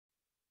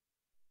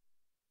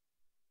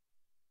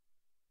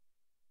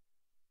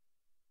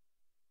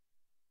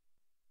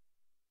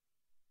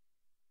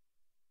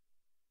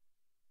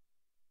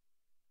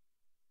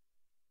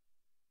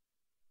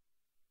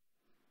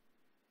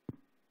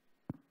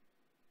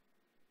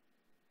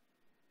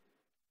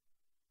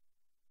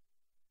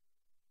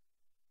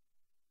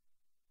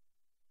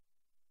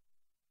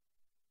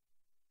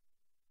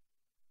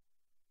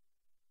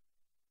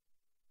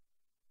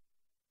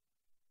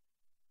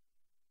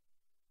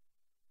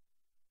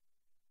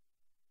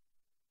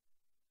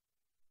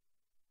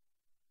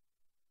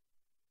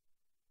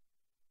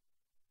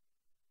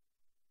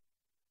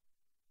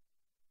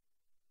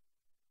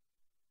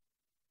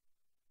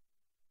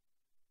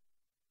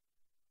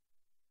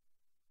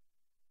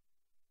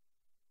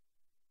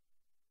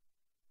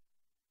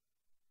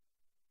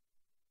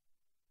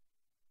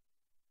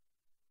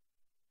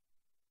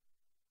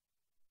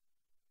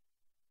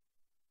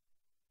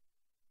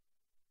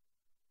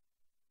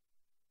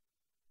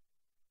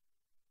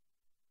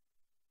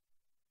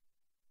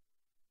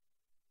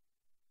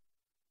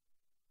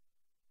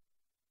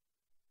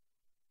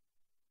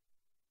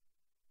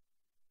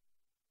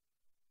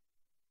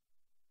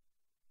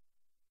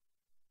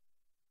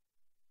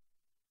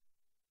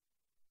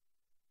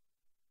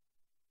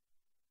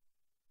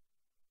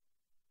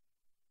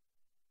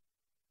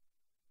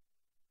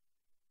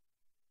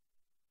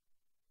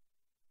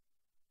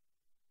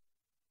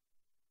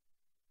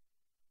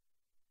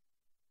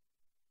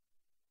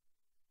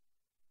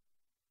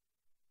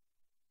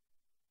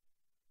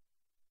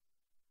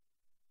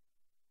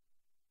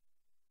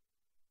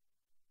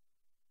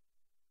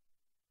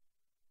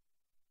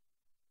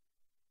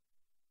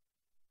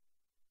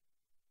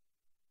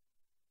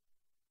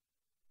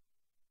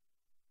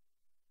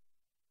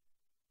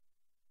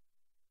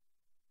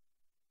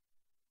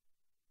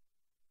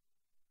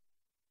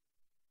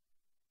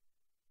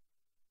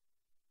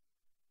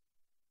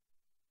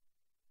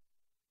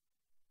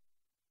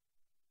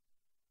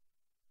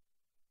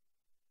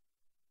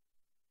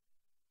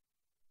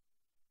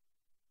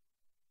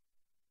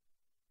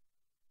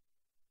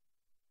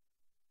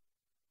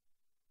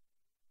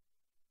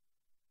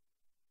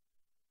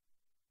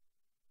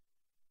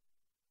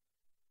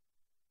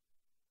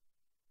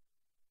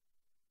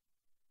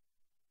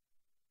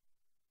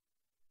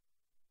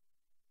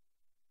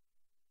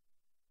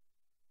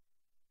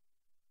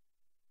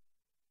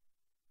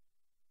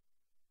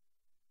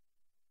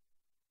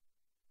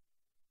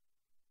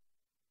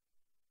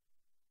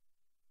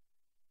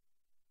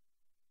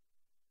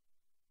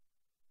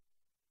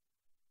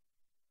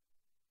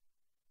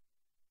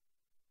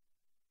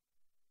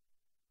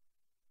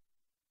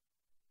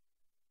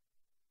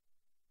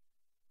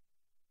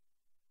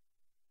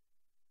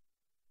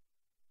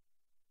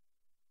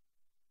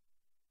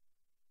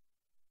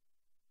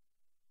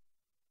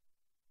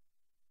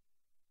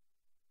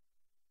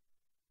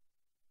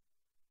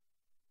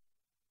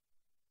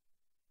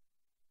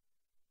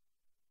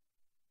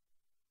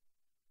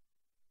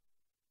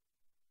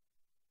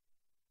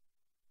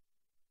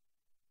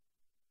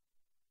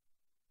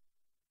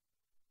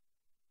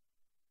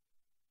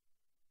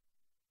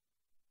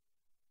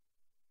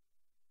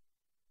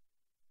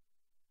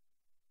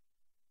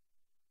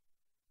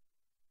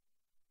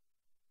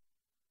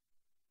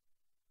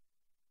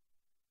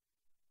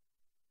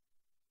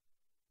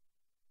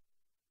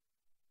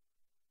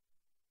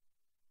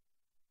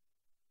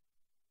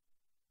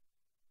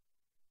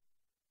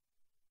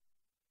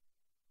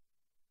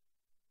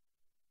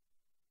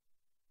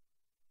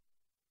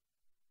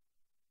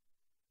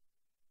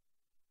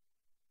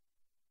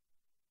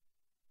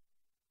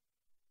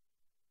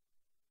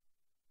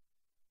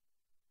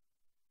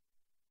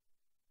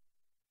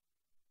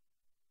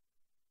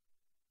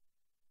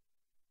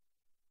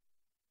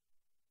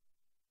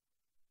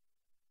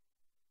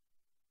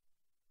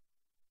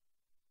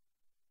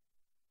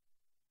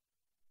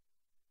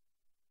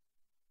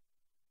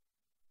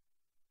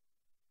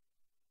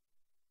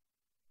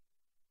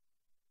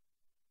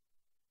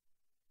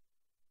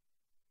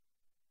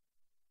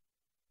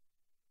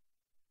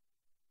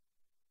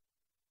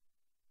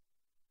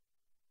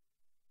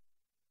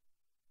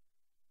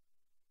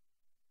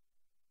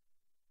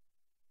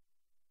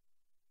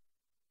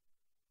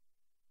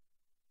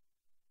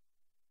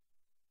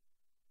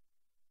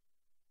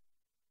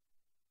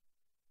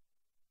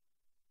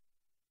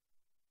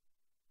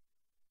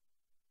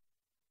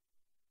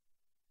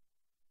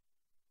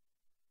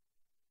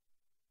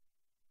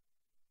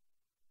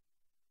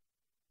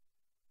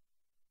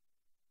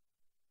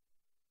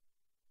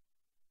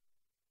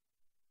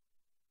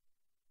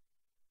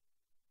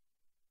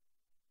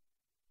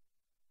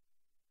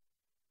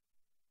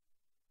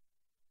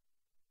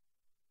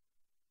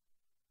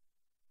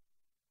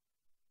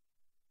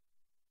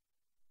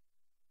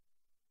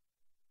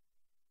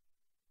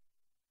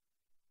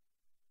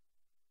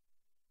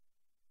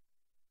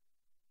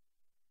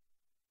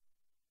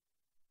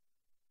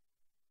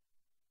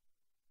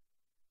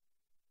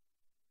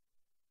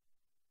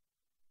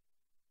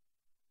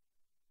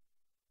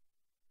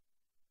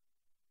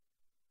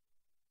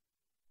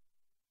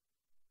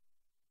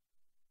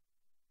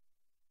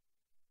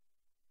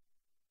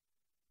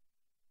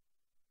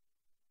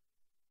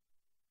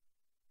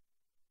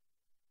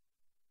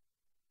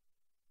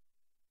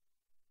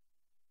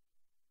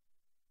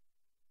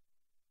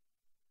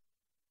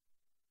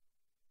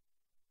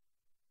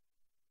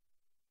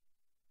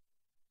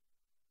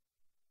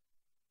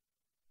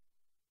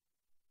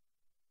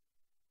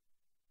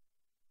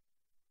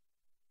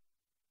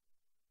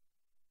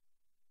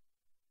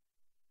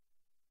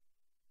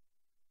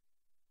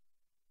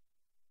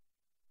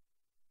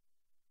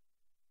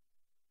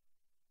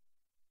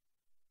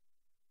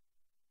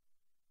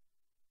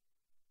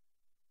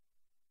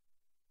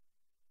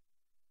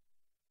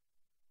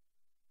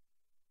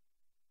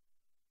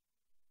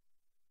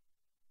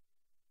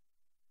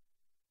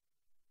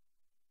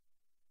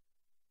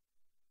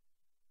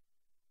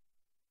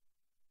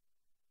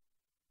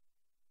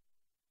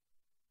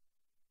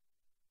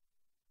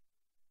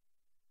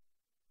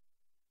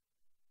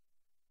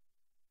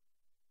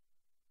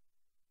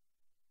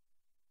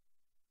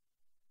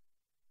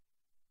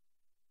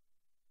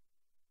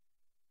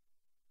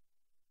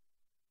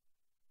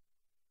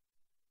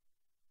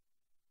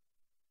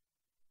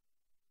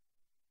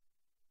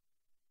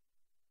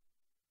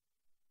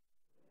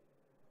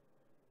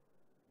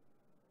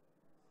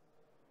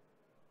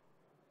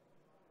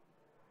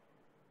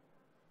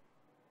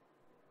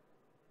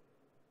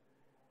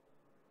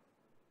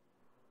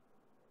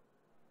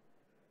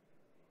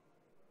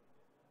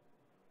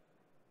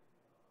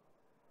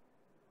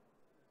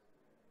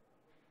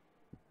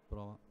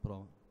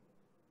Prova.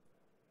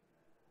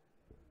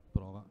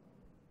 Prova.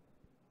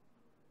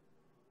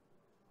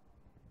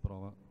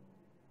 Prova.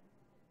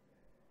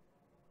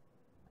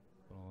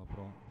 Prova,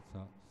 prova.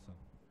 Sa, sa.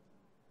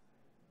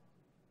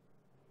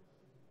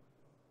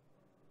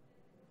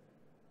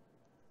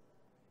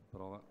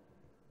 Prova.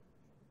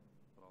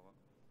 Prova.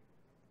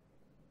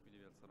 Qui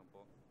devi alzare un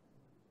po'.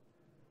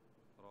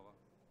 Prova.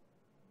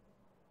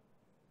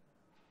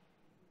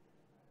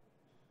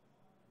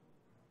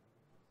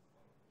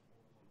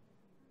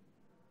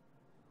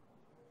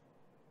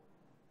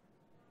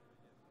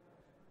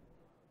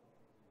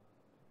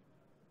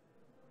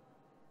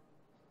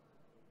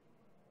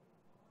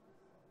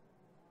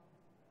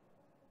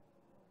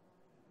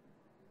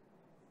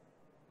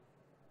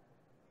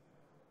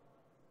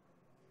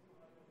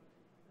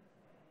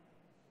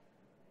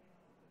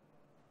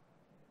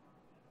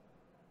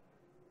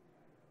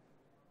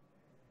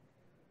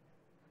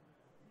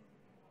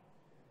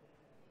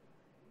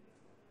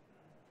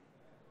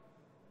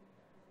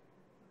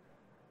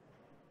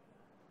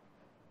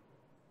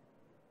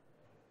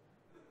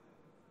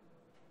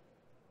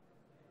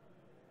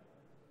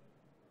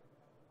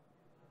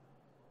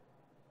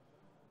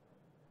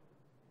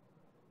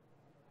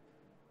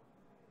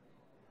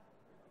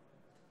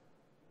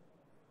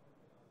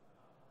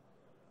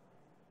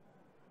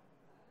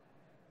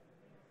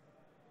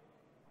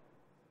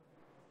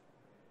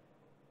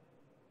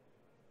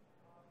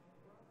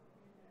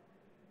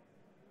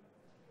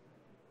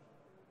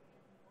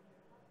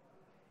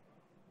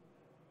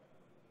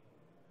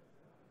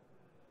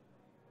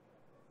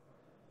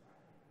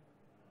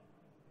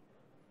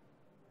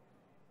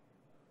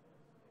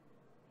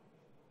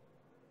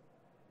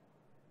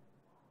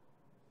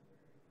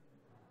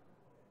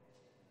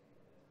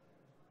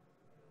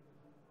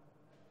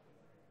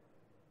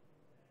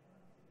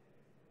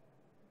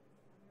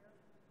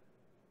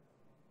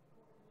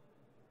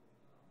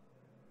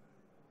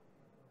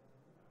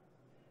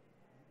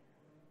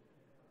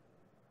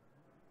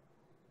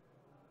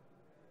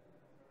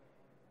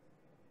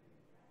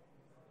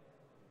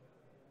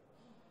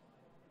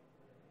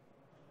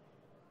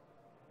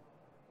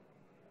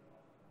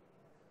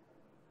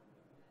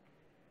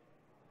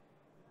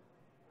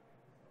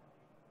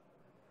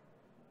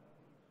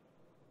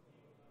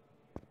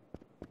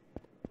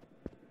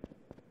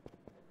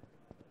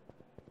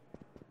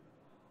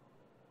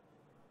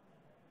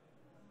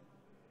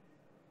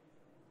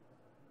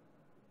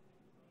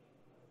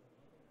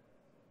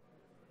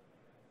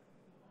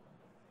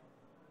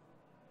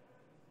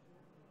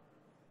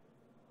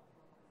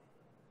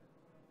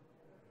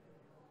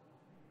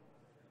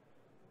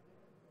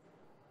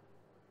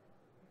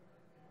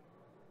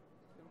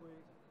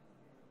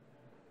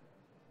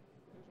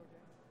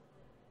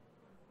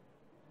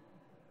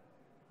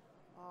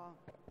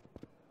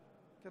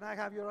 Can I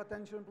have your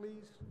attention,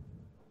 please?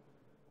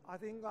 I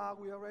think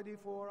we are ready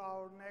for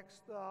our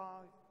next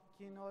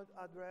keynote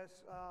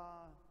address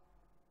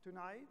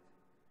tonight.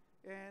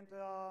 And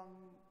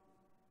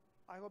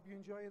I hope you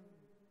enjoyed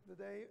the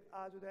day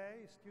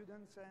today,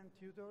 students and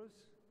tutors.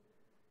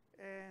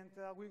 And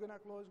we're going to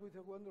close with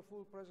a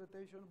wonderful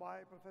presentation by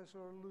Professor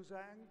Lu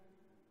Zhang,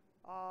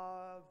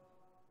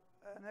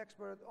 an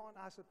expert on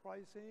asset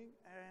pricing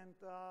and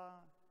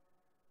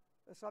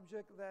a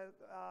subject that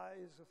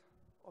is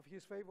of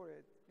his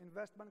favorite,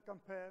 investment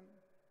campaign,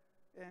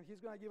 and he's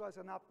going to give us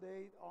an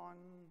update on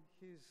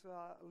his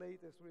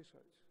latest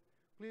research.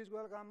 Please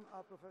welcome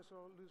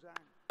Professor Lu Zhang.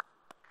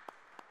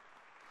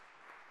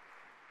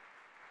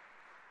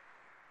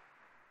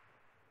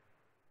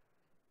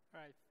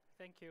 All right,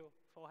 thank you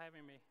for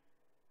having me.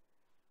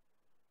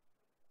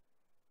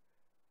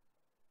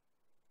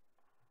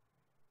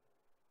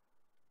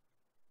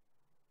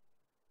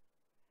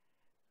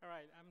 All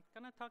right, I'm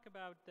going to talk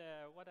about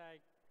what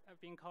I've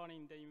been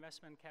calling the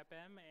investment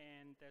CAPM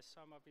and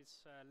some of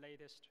its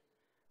latest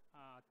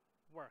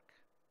work.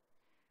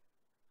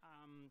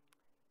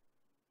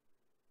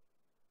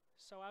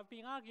 So I've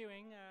been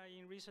arguing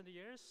in recent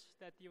years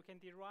that you can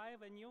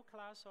derive a new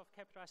class of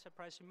capital asset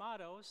pricing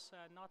models,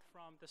 not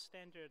from the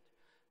standard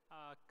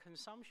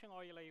consumption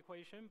Euler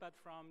equation, but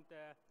from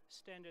the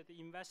standard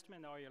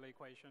investment Euler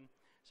equation.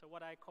 So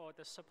what I call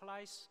the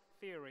supplies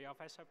theory of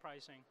asset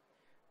pricing.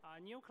 A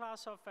new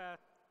class of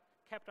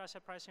capital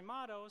asset pricing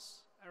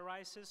models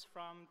arises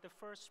from the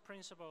first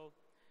principle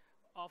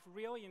of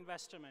real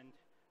investment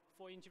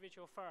for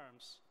individual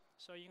firms.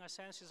 So in a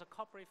sense, it's a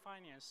corporate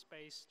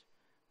finance-based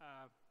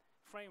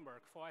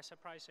framework for asset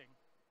pricing.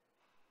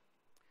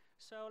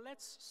 So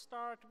let's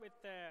start with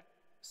the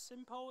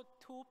simple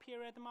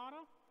two-period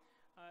model.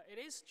 It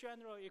is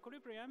general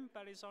equilibrium,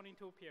 but it's only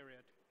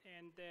two-period.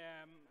 And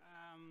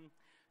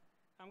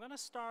I'm going to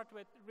start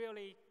with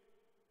really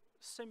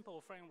simple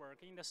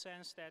framework in the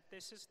sense that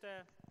this is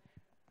the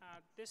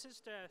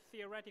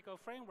theoretical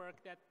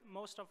framework that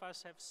most of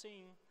us have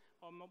seen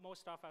or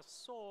most of us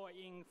saw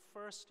in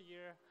first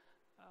year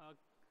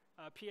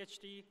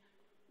PhD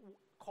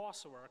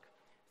coursework.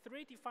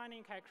 Three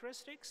defining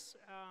characteristics,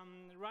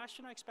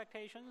 rational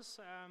expectations.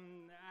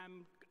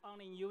 I'm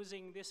only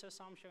using this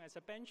assumption as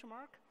a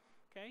benchmark.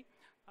 Okay,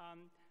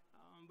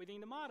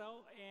 within the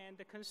model, and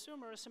the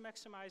consumers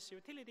maximize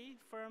utility,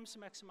 firms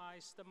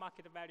maximize the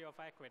market value of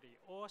equity,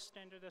 all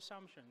standard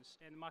assumptions,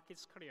 and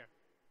market's clear.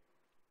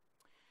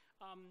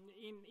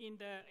 In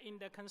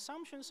the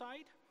consumption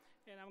side,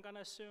 and I'm going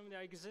to assume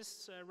there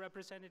exists a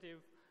representative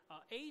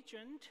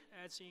agent,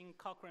 as in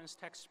Cochrane's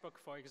textbook,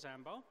 for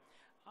example.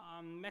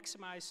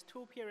 Maximize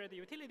two-period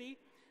utility,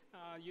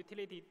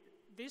 utility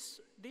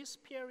this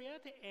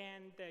period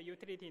and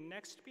utility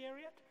next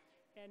period.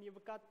 And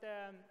you've got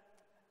the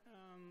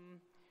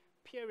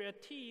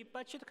period T,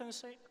 budget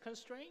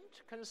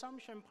constraint,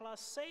 consumption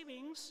plus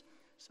savings.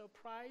 So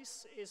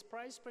price is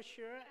price per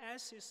share,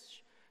 S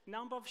is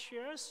number of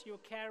shares you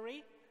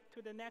carry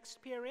to the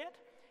next period.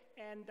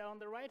 And on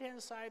the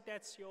right-hand side,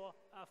 that's your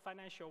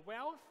financial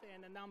wealth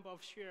and the number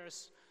of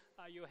shares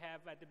you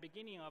have at the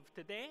beginning of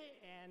today,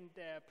 and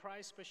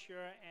price per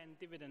share and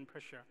dividend per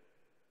share.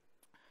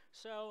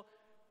 So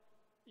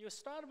you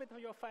start with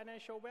your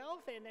financial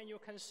wealth, and then you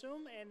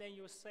consume, and then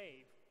you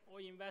save,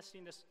 or invest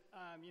in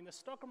the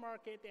stock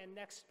market, and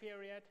next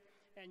period,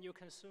 and you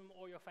consume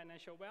all your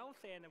financial wealth,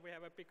 and we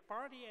have a big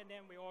party, and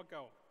then we all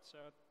go. So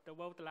the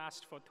world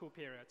lasts for 2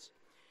 periods.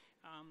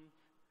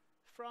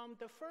 From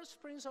the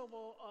first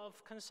principle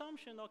of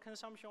consumption or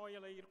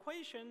consumption-Euler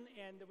equation,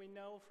 and we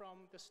know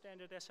from the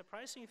standard asset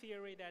pricing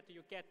theory that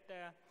you get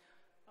the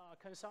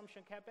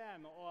consumption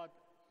CAPM, or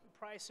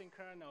pricing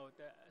kernel,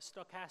 the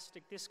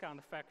stochastic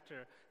discount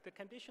factor. The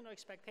conditional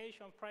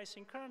expectation of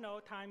pricing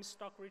kernel times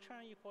stock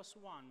return equals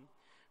 1.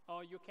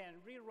 Or you can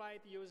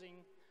rewrite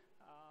using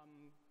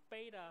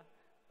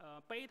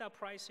beta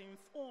pricing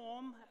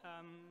form,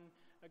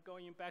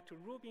 going back to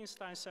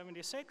Rubinstein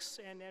 76,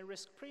 and then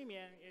risk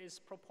premium is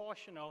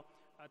proportional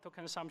to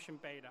consumption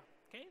beta.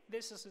 Okay,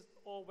 this is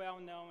all well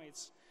known.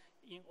 It's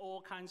in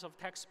all kinds of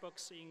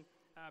textbooks in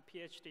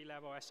PhD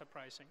level asset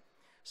pricing.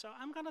 So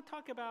I'm going to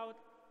talk about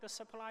the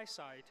supply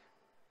side,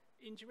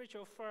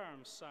 individual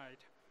firm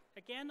side.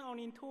 Again,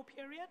 only in 2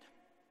 period.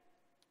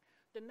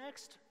 The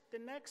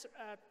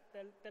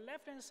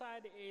left-hand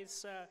side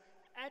is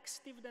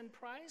X dividend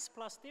price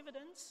plus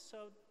dividends.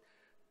 So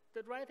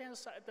the right-hand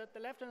side, the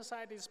left-hand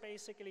side is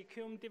basically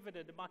cum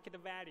dividend, market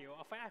value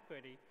of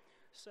equity.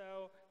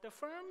 So the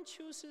firm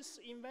chooses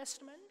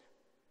investment.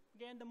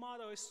 Again, the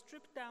model is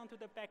stripped down to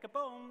the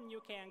backbone.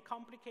 You can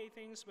complicate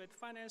things with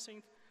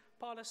financing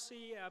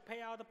policy,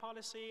 payout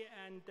policy,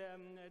 and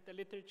the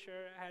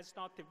literature has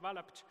not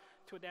developed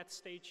to that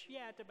stage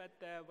yet, but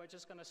we're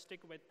just going to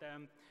stick with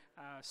the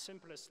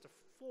simplest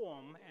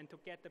form and to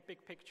get the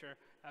big picture,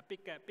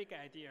 big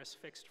ideas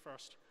fixed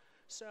first.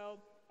 So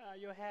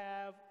you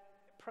have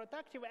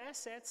productive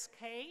assets,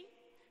 K,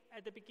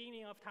 at the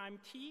beginning of time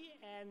T,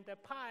 and the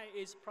pi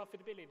is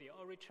profitability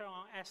or return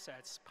on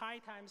assets. Pi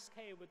times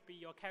K would be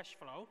your cash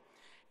flow.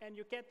 And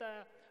you get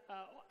the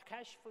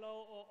cash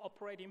flow or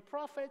operating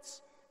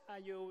profits.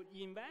 You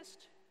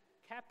invest,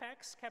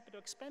 CapEx, capital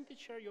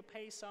expenditure, you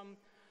pay some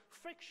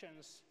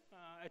frictions,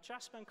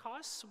 adjustment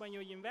costs when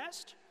you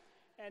invest,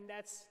 and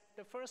that's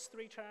the first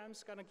 3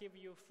 terms gonna give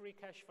you free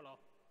cash flow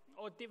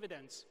or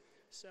dividends.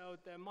 So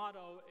the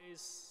model is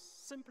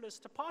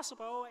simplest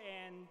possible,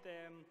 and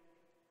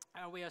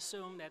we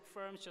assume that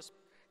firms just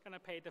gonna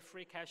pay the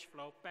free cash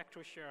flow back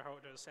to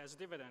shareholders as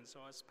dividends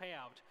or as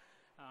payout.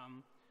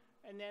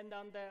 And then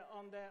on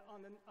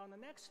the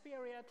next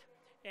period,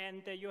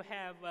 and you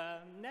have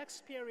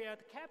next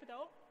period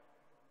capital,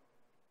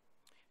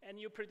 and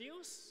you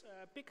produce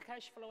big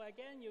cash flow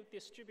again, you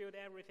distribute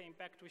everything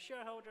back to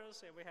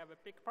shareholders, and we have a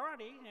big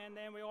party, and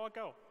then we all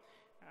go.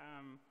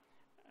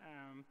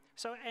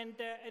 And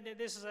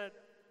this is a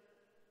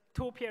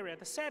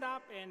 2-period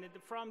setup, and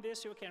from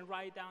this you can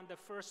write down the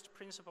first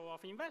principle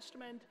of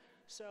investment.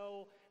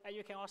 So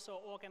you can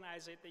also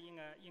organize it in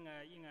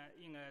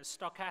a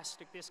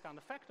stochastic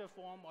discount factor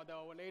form,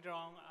 although later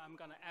on I'm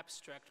going to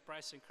abstract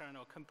pricing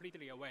kernel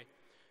completely away.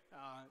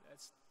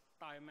 It's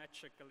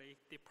diametrically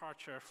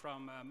departure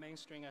from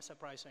mainstream asset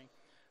pricing.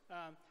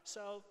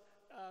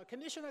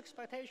 Conditional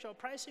expectation of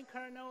pricing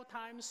kernel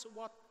times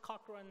what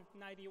Cochrane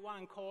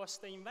 91 calls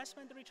the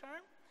investment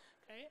return.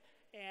 Okay?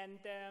 And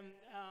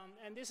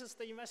this is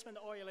the investment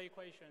Euler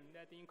equation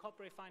that in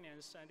corporate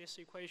finance, this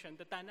equation,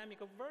 the dynamic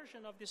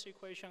version of this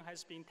equation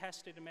has been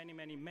tested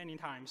many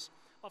times,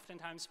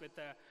 oftentimes with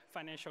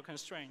financial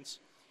constraints.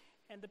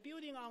 And the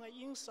building on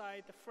the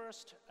inside, the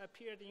first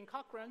appeared in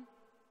Cochrane,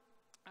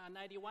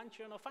 91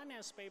 Journal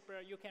Finance paper,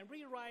 you can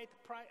rewrite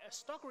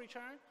stock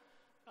return.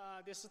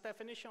 This is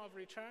definition of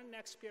return,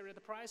 next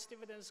period price,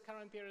 dividends,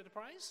 current period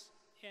price.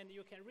 And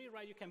you can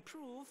rewrite, you can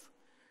prove,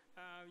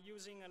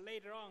 using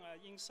later on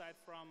insight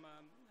from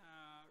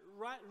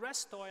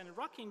Resto and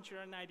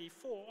Rockinger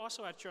 94,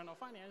 also at Journal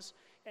Finance,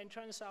 and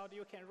turns out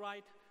you can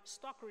write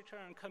stock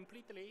return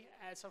completely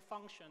as a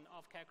function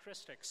of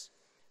characteristics.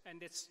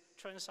 And it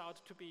turns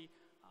out to be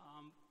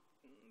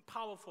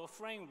powerful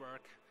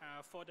framework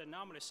for the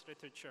anomalous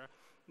literature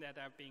that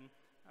I've been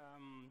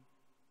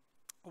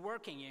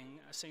working in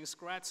since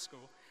grad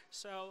school.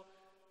 So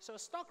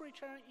stock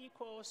return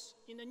equals,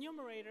 in the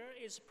numerator,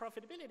 is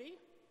profitability,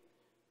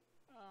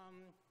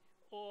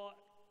 or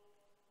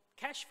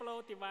cash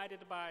flow divided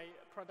by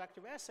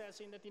productive assets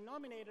in the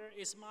denominator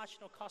is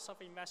marginal cost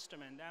of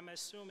investment. I'm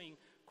assuming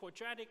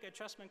quadratic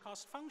adjustment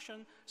cost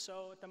function,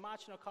 so the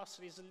marginal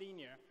cost is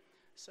linear.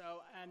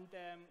 So, and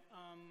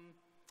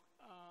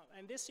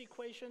this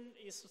equation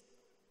is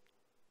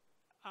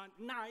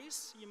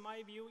nice in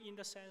my view in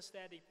the sense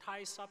that it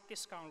ties up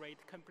discount rate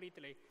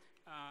completely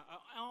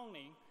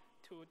only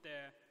to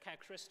the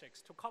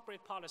characteristics, to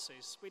corporate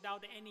policies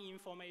without any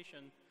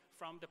information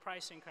from the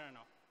pricing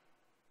kernel.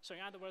 So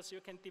in other words,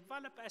 you can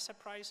develop asset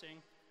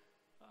pricing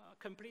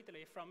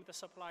completely from the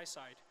supply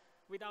side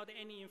without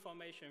any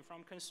information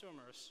from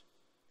consumers.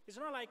 It's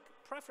not like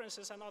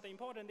preferences are not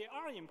important, they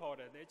are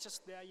important. It's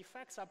just their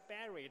effects are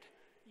buried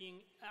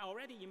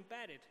already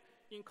embedded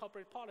in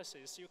corporate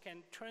policies. You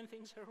can turn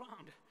things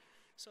around.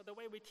 So the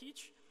way we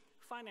teach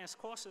finance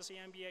courses in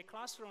MBA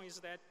classroom is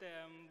that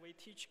we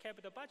teach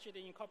capital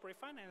budgeting in corporate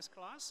finance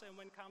class, and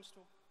when it comes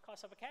to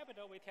cost of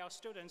capital, we tell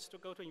students to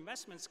go to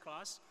investments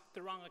class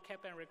to run a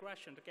cap-and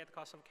regression to get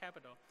cost of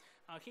capital.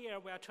 Here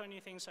we are turning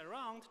things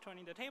around,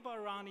 turning the table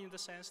around in the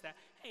sense that,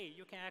 hey,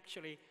 you can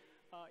actually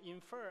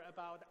infer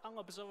about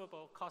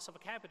unobservable cost of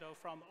capital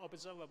from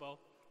observable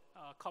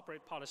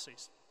corporate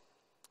policies.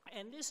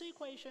 And this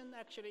equation,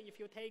 actually, if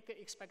you take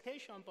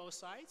expectation on both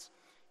sides,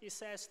 it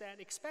says that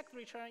expected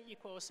return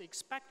equals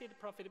expected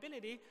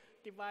profitability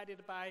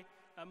divided by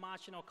a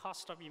marginal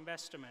cost of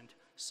investment.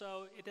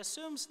 So it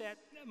assumes that,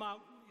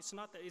 well,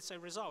 it's a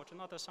result,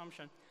 not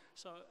assumption.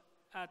 So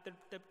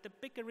the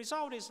big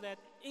result is that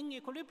in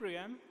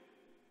equilibrium,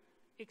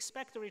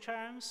 expected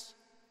returns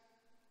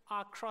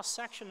are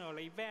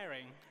cross-sectionally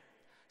varying.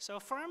 So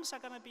firms are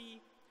going to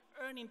be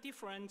earning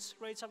different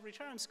rates of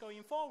returns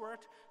going forward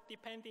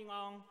depending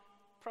on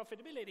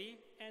profitability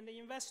and the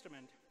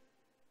investment.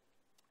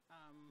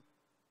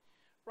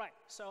 Right,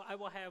 so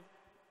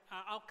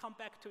I'll come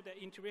back to the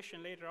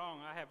intuition later on.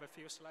 I have a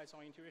few slides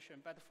on intuition,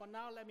 but for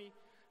now,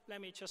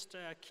 let me just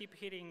keep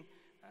hitting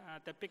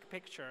the big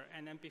picture,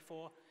 and then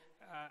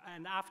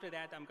and after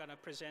that, I'm gonna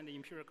present the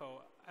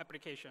empirical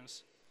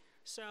applications.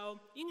 So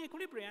in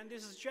equilibrium,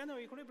 this is general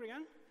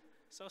equilibrium,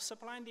 so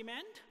supply and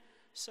demand.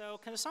 So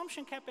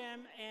consumption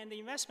CAPM and the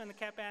investment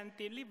CAPM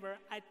deliver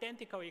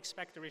identical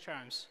expected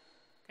returns,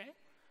 okay?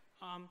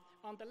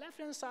 On the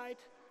left-hand side,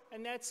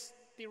 and that's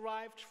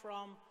derived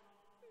from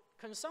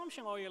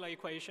consumption Euler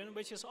equation,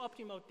 which is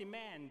optimal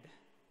demand,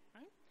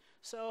 right?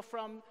 So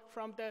from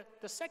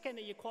the second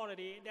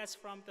equality, that's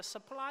from the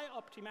supply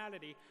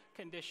optimality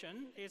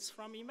condition. It's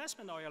from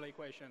investment Euler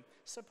equation.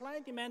 Supply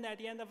and demand, at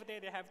the end of the day,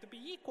 they have to be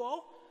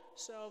equal.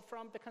 So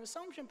from the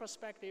consumption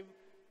perspective,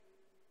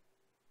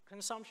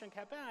 consumption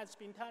CAPM has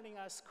been telling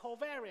us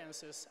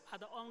covariances are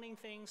the only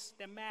things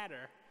that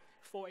matter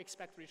for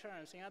expected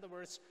returns. In other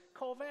words,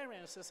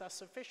 covariances are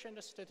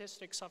sufficient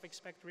statistics of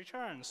expected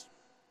returns.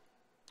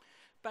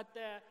 But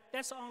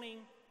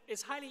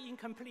it's highly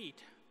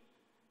incomplete.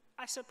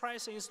 Asset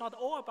pricing is not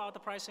all about the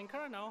pricing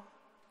kernel.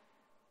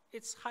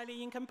 It's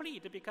highly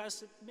incomplete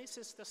because it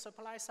misses the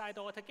supply side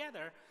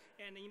altogether.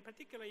 And in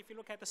particular, if you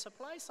look at the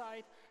supply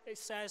side, it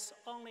says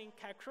only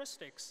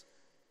characteristics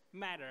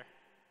matter.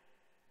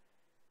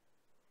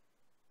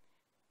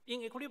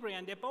 In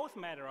equilibrium, they both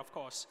matter, of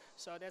course.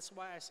 So that's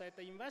why I said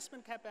the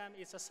investment CAPM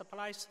is a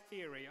supply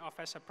theory of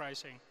asset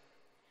pricing.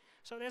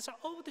 So there's an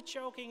old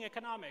joke in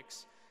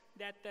economics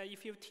that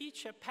if you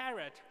teach a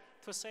parrot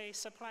to say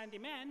supply and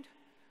demand,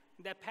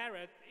 that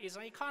parrot is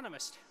an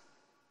economist.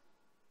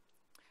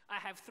 I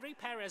have 3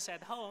 parrots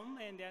at home,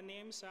 and their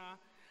names are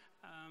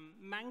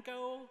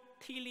Mango,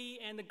 Tilly,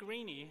 and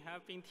Greenie.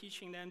 I've been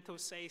teaching them to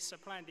say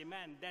supply and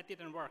demand. That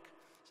didn't work.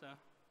 So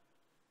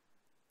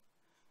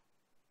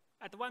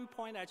at one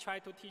point, I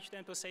tried to teach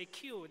them to say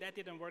Q. That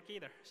didn't work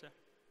either.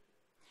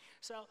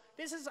 So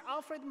this is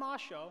Alfred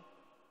Marshall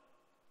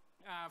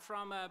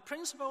from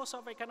Principles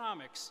of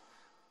Economics.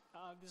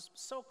 This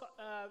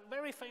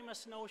very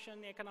famous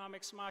notion in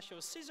economics,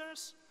 Marshall's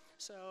scissors.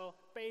 So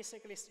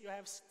basically, you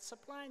have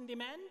supply and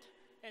demand,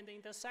 and the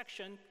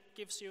intersection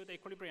gives you the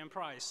equilibrium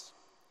price.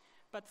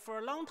 But for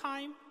a long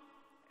time,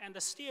 and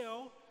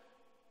still,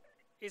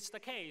 it's the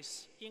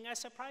case. In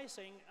asset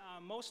pricing,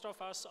 most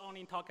of us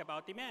only talk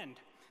about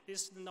demand.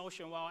 This is the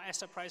notion, well,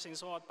 asset pricing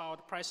is all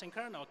about pricing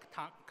kernel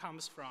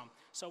comes from.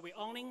 So we're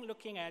only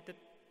looking at the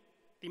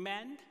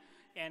demand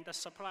and the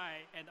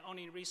supply, and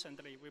only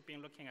recently we've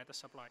been looking at the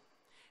supply.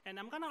 And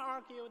I'm going to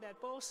argue that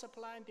both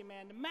supply and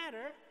demand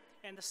matter,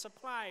 and the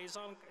supply is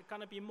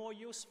going to be more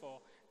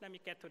useful. Let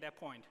me get to that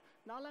point.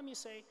 Now let me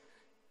say,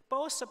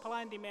 both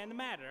supply and demand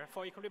matter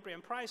for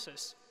equilibrium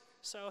prices.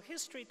 So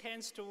history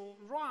tends to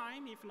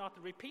rhyme, if not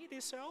repeat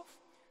itself.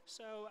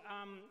 So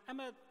I'm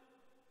a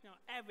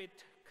avid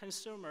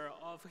consumer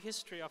of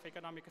history of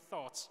economic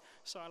thoughts.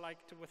 So I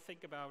like to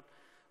think about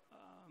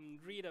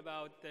read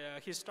about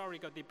the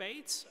historical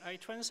debates.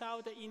 It turns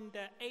out that in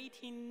the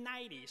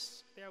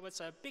 1890s, there was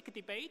a big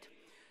debate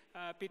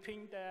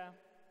between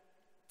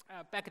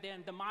back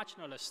then the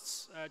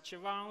marginalists,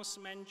 Jevons,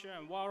 Menger,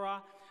 and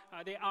Walra.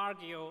 They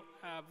argue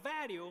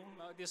value,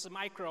 this is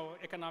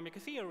microeconomic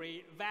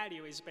theory,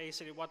 value is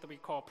basically what we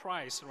call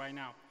price right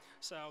now.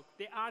 So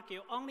they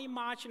argue only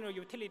marginal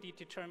utility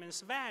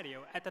determines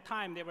value. At the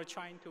time, they were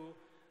trying to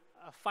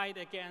fight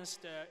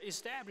against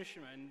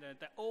establishment,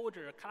 the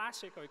older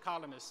classical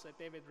economists,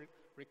 David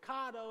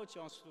Ricardo,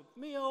 John Stuart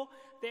Mill.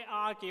 They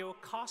argue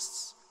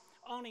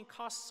only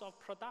costs of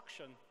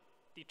production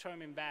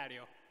determine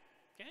value.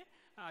 Okay?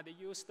 They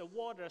use the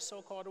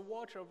so-called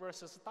water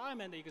versus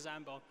diamond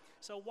example.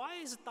 So why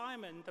is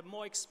diamond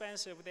more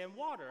expensive than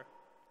water?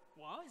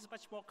 Well, it's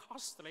much more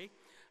costly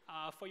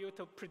for you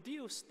to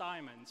produce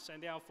diamonds,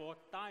 and therefore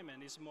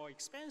diamond is more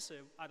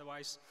expensive.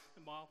 Otherwise,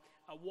 well,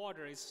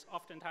 water is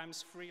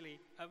oftentimes freely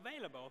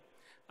available.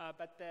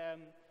 But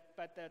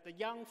the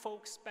young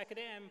folks back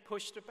then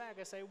pushed back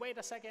and say, wait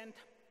a second,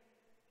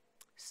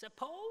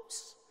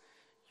 suppose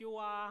you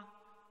are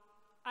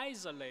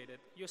isolated,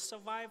 you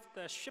survived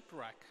the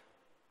shipwreck.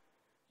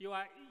 You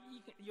are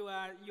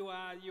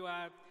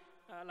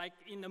like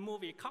in the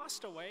movie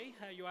Castaway,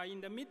 you are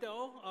in the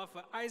middle of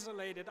an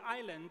isolated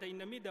island in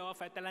the middle of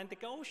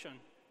Atlantic Ocean.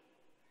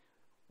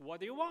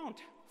 What do you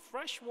want?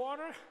 Fresh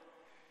water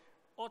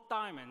or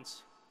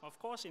diamonds? Of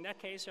course, in that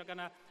case, you're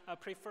gonna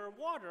prefer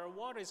water.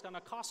 Water is gonna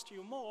cost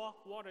you more.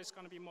 Water is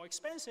gonna be more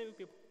expensive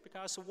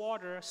because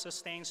water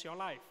sustains your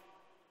life.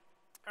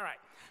 All right,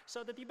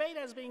 so the debate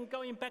has been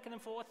going back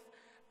and forth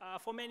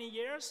for many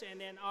years, and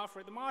then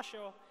Alfred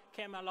Marshall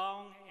came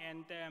along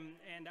and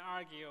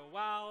argued,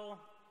 well,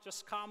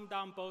 just calm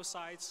down both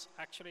sides.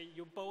 Actually,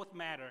 you both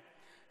matter.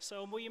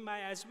 So we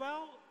might as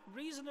well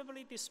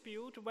reasonably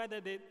dispute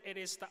whether it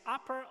is the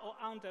upper or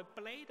under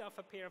blade of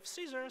a pair of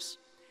scissors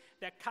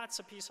that cuts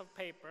a piece of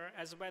paper,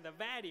 as whether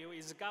value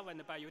is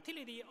governed by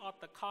utility or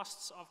the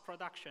costs of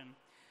production.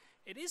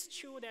 It is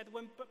true that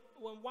when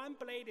one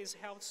blade is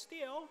held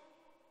still,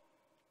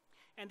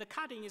 and the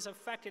cutting is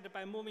affected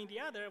by moving the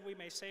other, we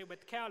may say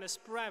with careless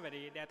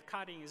brevity that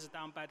cutting is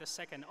done by the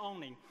second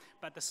only,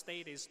 but the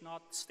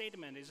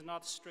statement is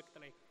not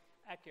strictly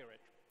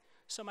accurate.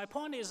 So my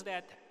point is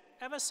that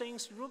ever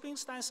since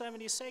Rubinstein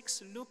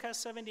 76, Lucas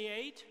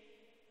 78,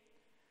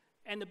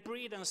 and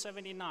Breeden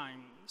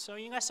 79, so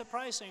in asset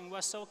pricing,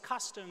 we're so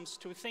accustomed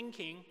to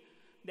thinking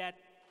that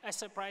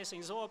asset pricing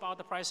is all about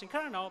the pricing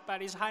kernel,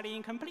 but it's highly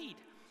incomplete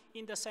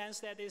in the sense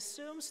that it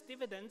assumes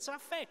dividends are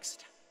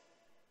fixed.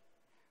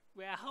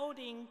 We are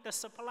holding the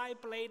supply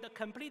blade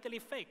completely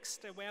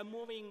fixed. We are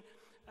moving,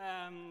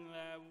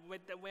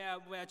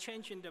 we are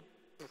changing the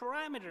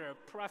parameter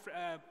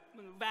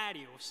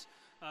values,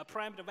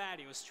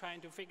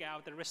 trying to figure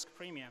out the risk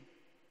premium.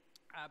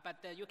 But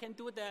you can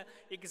do the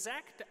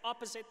exact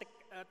opposite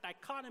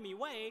dichotomy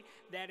way,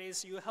 that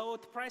is, you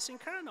hold pricing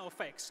kernel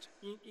fixed.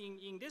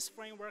 In this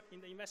framework, in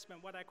the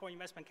investment, what I call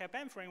investment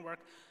campaign framework,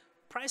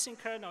 pricing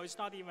kernel is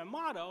not even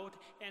modeled,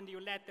 and you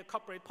let the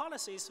corporate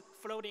policies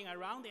floating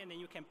around, and then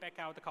you can back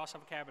out the cost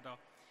of capital.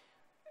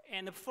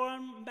 And the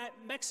firm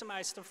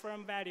maximize the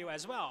firm value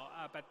as well,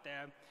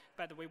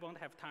 but we won't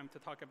have time to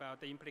talk about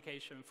the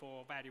implication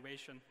for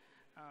valuation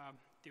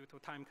due to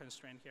time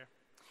constraint here.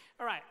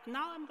 All right,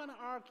 now I'm going to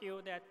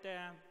argue that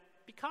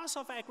because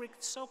of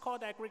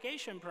so-called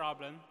aggregation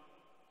problem,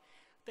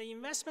 the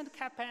investment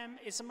CAPM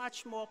is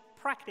much more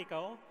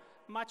practical,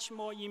 much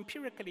more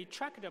empirically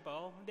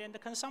tractable than the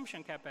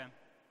consumption CAPM.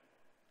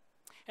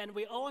 And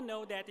we all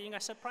know that in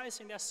asset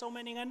pricing, there are so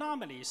many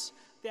anomalies.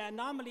 There are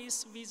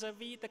anomalies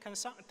vis-a-vis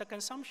the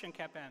consumption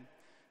CAPM.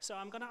 So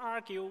I'm going to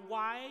argue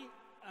why,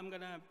 I'm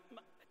going to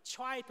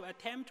try to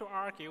attempt to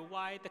argue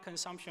why the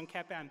consumption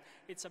CAPM,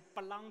 it's a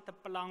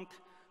blunt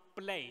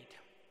blade.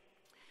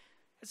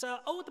 It's an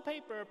old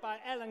paper by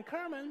Alan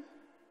Kerman.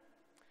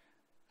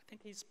 I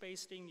think he's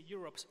based in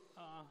Europe,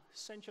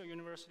 Central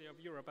University of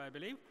Europe, I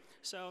believe.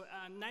 So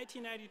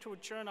 1992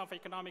 Journal of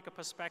Economic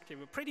Perspective,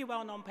 a pretty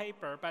well-known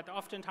paper, but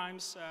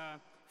oftentimes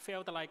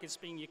felt like it's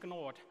being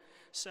ignored.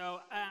 So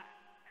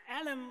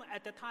Alan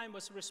at the time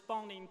was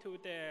responding to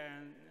the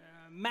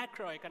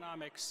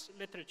macroeconomics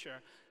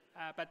literature,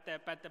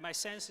 but my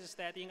sense is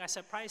that in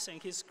asset pricing,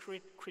 his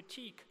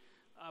critique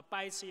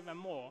bites even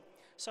more.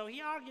 So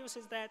he argues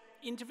is that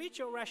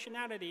individual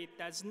rationality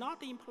does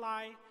not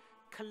imply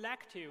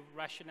collective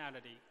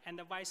rationality,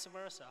 and vice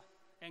versa.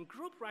 And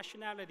group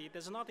rationality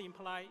does not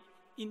imply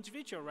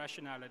individual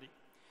rationality.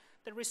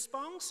 The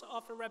response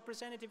of a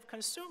representative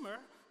consumer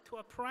to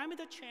a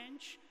parameter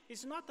change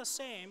is not the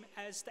same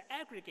as the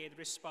aggregate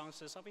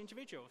responses of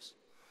individuals.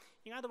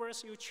 In other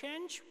words, you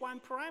change one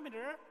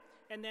parameter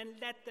and then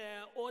let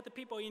all the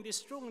people in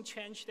this room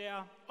change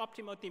their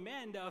optimal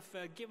demand of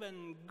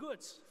given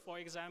goods, for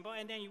example,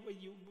 and then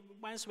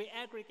once we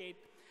aggregate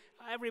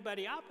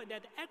everybody up,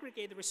 that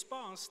aggregate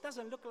response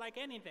doesn't look like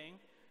anything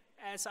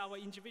as our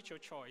individual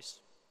choice.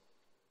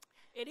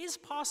 It is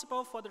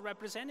possible for the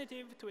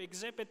representative to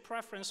exhibit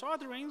preference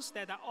orderings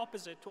that are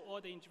opposite to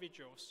all the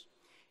individuals,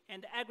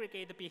 and the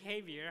aggregate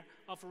behavior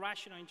of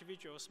rational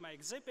individuals might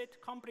exhibit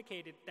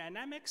complicated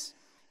dynamics,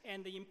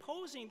 and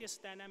imposing these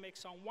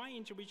dynamics on one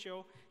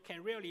individual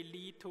can really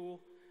lead to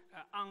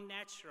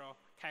unnatural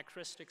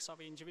characteristics of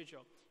an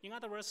individual. In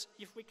other words,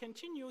 if we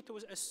continue to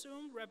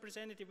assume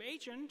representative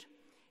agent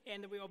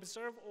and we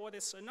observe all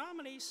these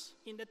anomalies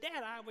in the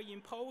data, we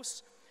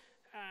impose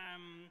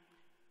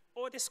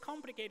all this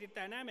complicated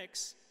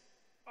dynamics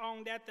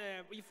on that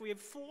if we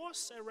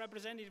force a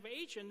representative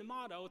agent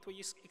model to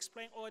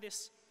explain all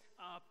these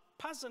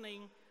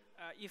puzzling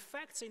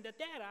effects in the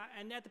data,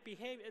 and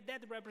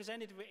that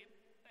representative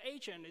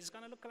agent is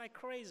going to look like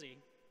crazy,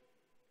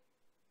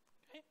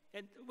 okay?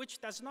 And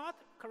which does not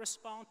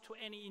correspond to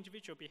any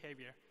individual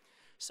behavior.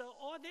 So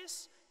all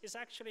this is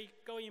actually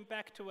going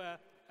back to an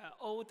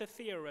old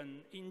theorem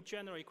in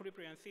general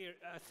equilibrium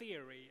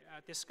theory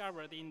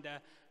discovered in the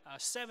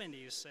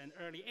 70s and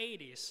early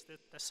 80s,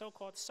 the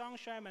so-called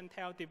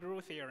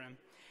Sunshine-Mantel-DeBrugh theorem.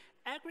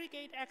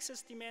 Aggregate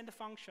access demand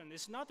function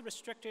is not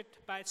restricted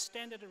by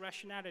standard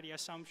rationality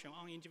assumption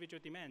on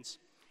individual demands.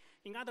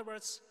 In other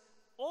words,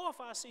 all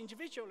of us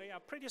individually are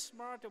pretty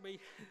smart. We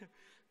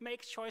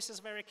make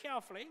choices very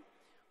carefully.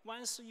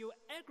 Once you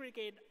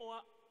aggregate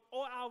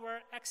all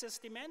our access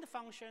demand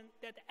function,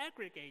 that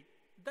aggregate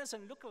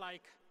doesn't look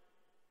like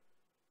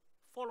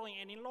following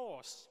any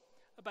laws.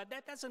 But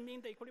that doesn't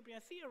mean the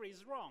equilibrium theory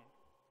is wrong.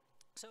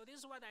 So this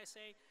is what I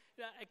say.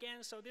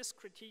 Again, so this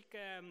critique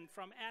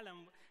from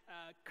Alan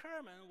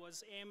Kerman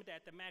was aimed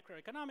at the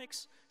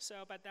macroeconomics.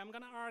 So, but I'm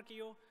going to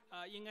argue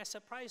in a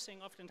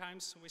surprising,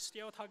 oftentimes we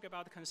still talk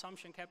about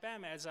consumption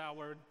CAPM as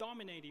our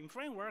dominating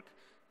framework.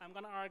 I'm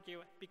going to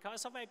argue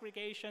because of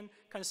aggregation,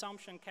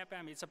 consumption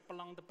CAPM is a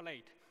blunt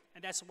blade.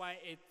 And that's why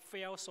it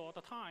fails all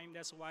the time.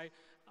 That's why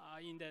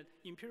in the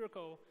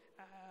empirical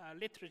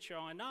literature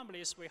on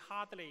anomalies,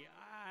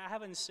 I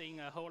haven't seen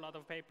a whole lot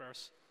of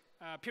papers.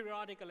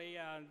 Periodically,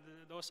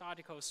 those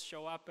articles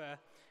show up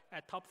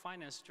at top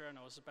finance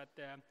journals, but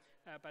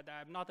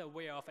I'm not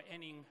aware of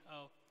any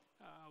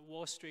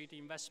Wall Street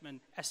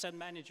investment asset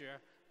manager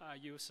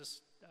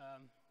uses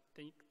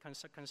the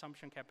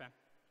consumption CAPM.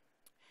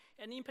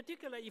 And in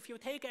particular, if you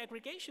take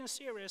aggregation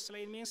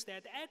seriously, it means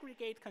that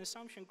aggregate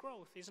consumption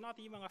growth is not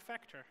even a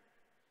factor.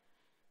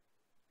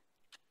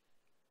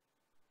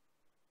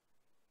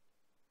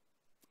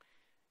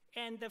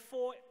 And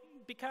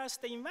because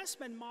the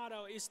investment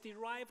model is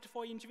derived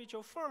for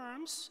individual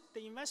firms,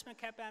 the investment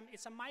CAPM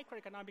is a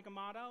microeconomic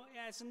model. It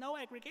has no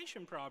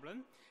aggregation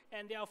problem,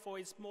 and therefore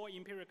it's more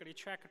empirically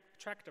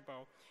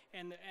tractable.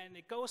 And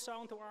it goes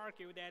on to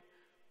argue that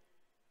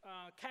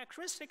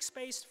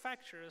characteristics-based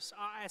factors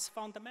are as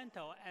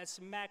fundamental as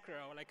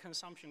macro, like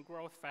consumption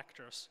growth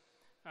factors,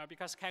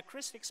 because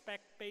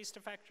characteristics-based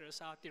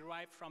factors are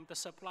derived from the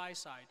supply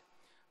side.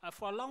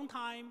 For a long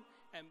time,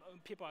 and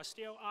people are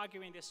still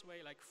arguing this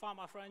way, like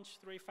Farmer-French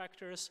 3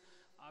 factors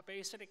are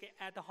basically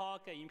ad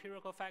hoc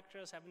empirical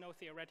factors, have no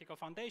theoretical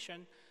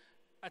foundation.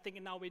 I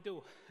think now we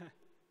do.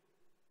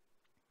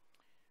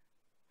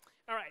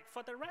 All right,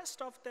 for the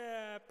rest of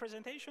the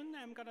presentation,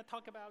 I'm going to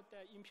talk about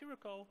the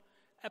empirical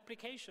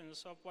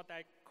applications of what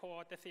I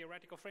call the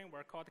theoretical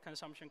framework called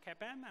consumption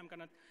CAPM. I'm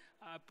going to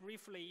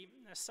briefly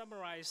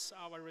summarize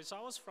our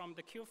results from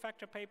the Q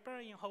factor paper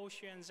in Ho,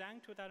 Xu, and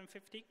Zhang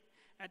 2015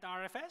 at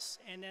RFS,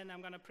 and then I'm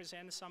going to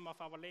present some of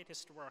our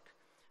latest work,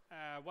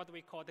 what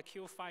we call the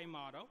Q5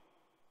 model,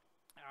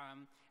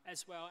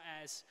 as well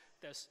as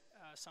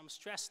some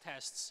stress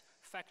tests,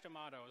 factor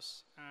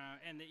models,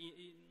 and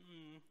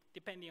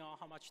depending on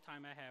how much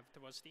time I have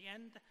towards the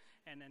end,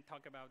 and then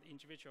talk about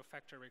individual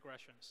factor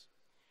regressions.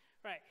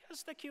 Right,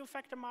 here's the Q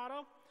factor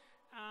model.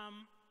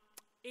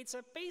 It's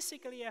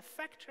basically a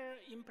factor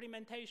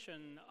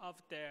implementation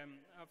of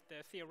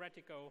the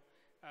theoretical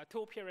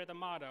two-period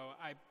model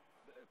I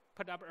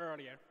put up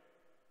earlier.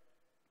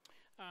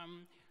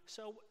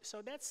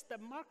 So that's the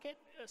market.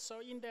 So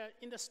in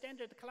the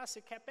standard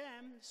classic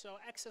CAPM, so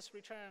excess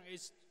return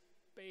is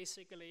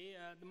basically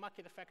the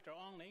market factor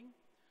only,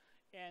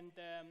 and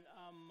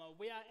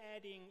we are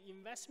adding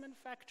investment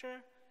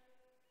factor,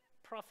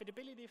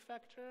 profitability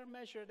factor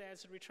measured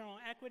as return on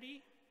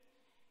equity,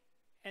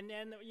 and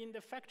then in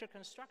the factor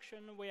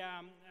construction we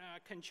are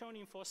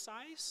controlling for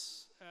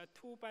size,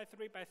 2 by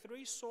 3 by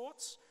 3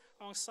 sorts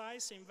on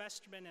size,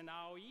 investment, and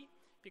ROE,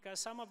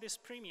 because some of these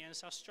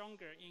premiums are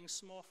stronger in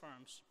small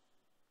firms.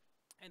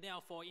 And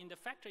therefore, in the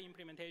factor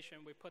implementation,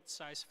 we put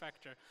size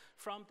factor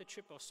from the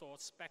triple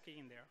sorts back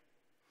in there.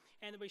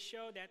 And we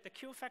show that the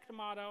Q factor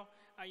model,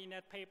 in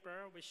that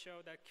paper, we show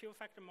that Q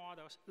factor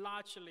model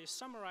largely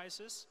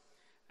summarizes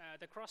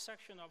the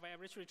cross-section of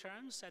average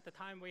returns. At the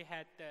time, we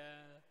had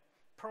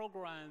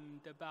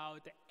programmed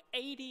about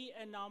 80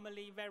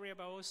 anomaly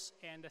variables,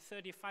 and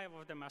 35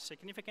 of them are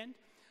significant.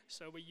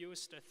 So we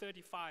used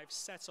 35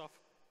 sets of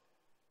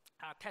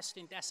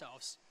testing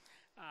deciles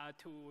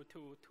to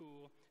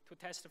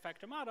test the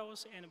factor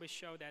models, and we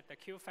show that the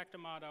Q factor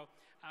model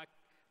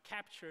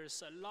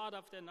captures a lot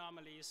of the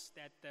anomalies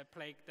that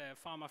plague the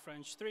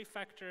Farmer-French 3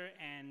 factor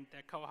and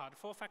the cohort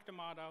 4 factor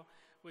model,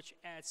 which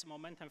adds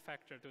momentum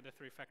factor to the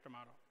 3 factor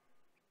model.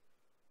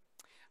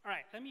 All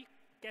right, let me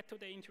get to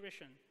the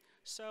intuition.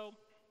 So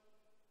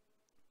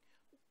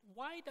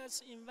why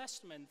does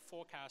investment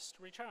forecast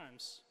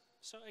returns?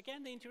 So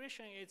again, the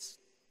intuition is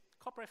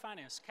corporate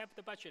finance,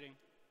 capital budgeting.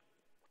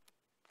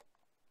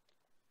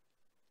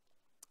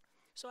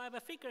 So I have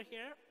a figure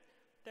here.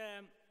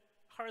 The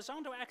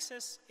horizontal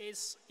axis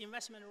is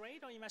investment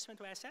rate or investment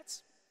to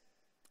assets.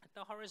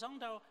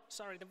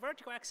 The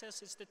vertical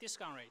axis is the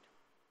discount rate.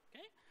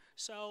 Okay?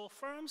 So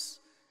firms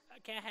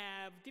can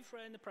have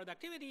different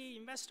productivity,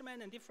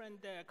 investment, and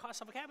different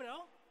cost of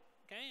capital.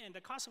 Okay? And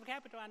the cost of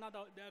capital are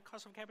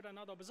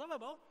not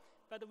observable,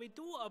 but we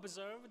do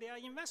observe their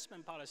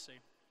investment policy.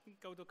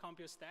 Go to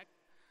CompuStack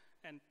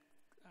and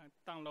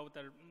download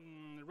the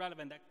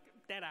relevant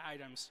data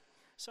items.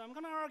 So I'm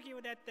going to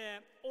argue that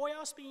all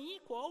else being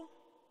equal,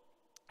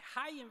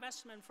 high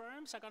investment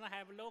firms are going to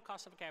have low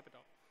cost of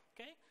capital.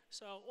 Okay?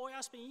 So all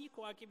else being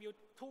equal, I'll give you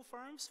two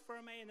firms,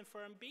 firm A and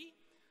firm B.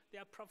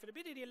 Their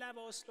profitability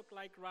levels look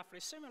like roughly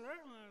similar.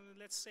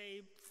 Let's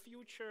say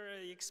future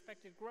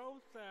expected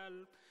growth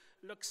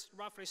looks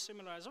roughly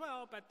similar as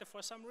well, but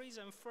for some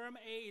reason, firm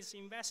A is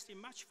investing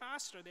much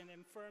faster than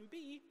firm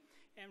B.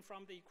 And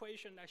from the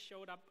equation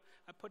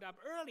I put up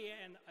earlier,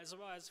 and as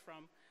well as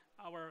from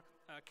our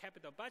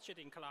capital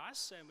budgeting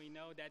class, and we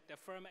know that the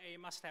firm A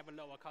must have a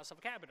lower cost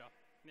of capital.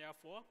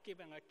 Therefore,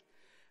 given a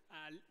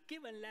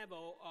given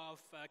level of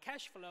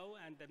cash flow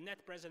and the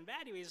net present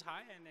value is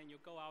high, and then you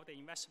go out and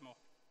invest more.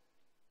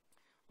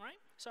 All right?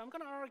 So I'm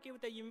going to argue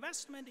the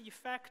investment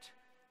effect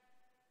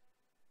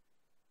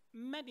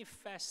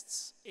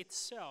manifests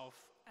itself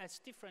as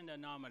different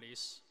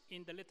anomalies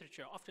in the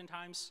literature,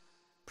 oftentimes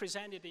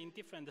presented in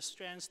different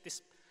strands,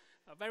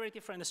 very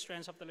different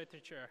strands of the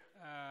literature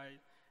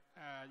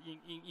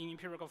in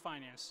empirical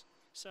finance.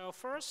 So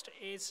first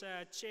is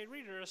Jay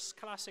Reader's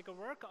classical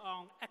work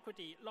on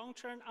equity,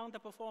 long-term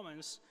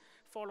underperformance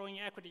following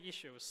equity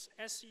issues.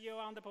 SEO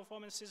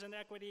underperformances and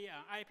equity,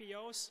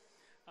 IPOs.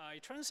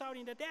 It turns out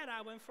in the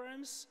data, when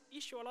firms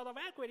issue a lot of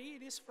equity,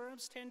 these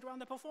firms tend to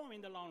underperform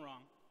in the long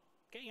run.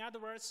 Okay? In other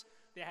words,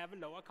 they have a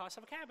lower cost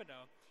of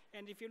capital.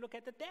 And if you look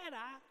at the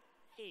data,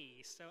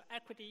 so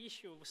equity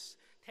issues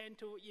tend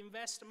to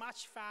invest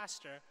much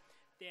faster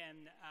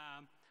than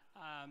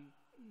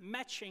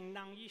matching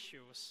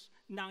non-issuers.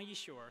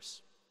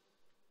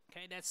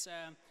 Okay, that's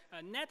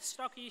net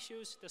stock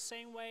issues. The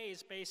same way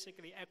is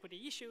basically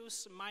equity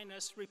issues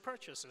minus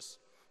repurchases.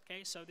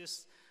 Okay, so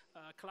this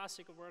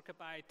classic work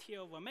by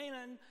Theo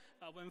Vermeulen,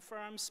 when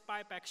firms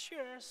buy back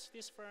shares,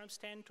 these firms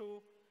tend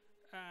to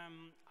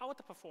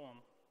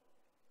outperform.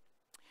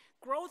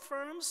 Growth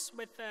firms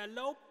with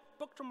low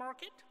book to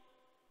market.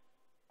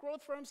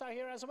 Growth firms are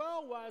here as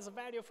well, whereas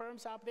value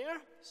firms are up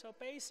there. So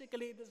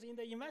basically, in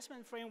the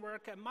investment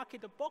framework, market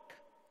to book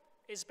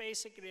is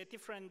basically a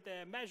different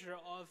measure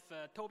of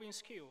Tobin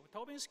skew.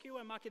 Tobin skew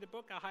and market to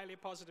book are highly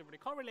positively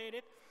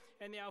correlated,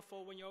 and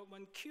therefore,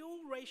 when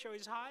Q ratio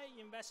is high,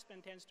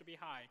 investment tends to be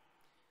high.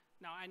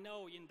 Now, I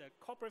know in the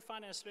corporate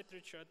finance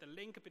literature, the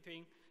link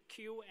between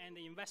Q and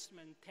the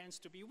investment tends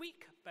to be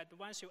weak, but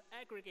once you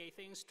aggregate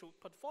things to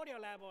portfolio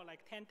level,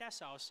 like 10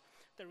 deciles,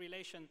 the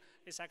relation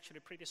is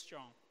actually pretty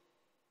strong.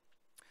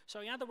 So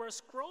in other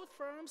words, growth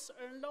firms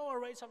earn lower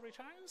rates of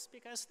returns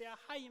because they are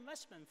high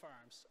investment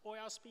firms. Or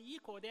else be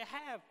equal, they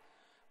have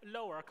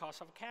lower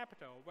cost of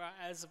capital,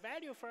 whereas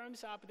value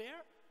firms up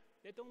there,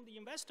 they don't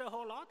invest a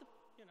whole lot,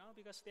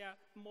 because they are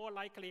more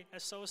likely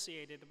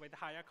associated with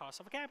higher cost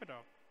of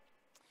capital.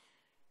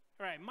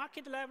 All right,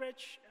 market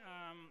leverage.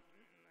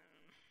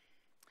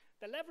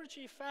 The leverage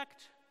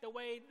effect, the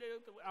way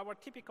our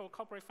typical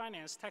corporate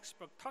finance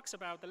textbook talks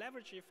about the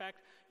leverage effect,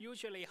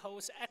 usually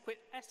holds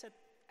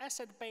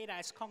asset beta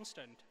is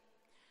constant.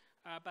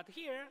 But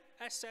here,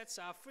 assets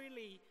are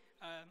freely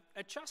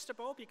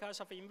adjustable because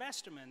of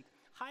investment.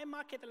 High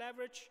market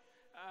leverage,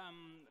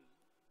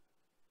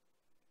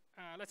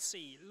 let's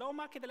see, low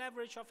market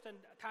leverage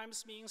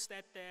oftentimes means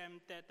that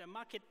the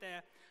market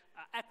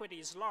equity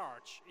is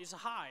large, is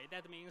high.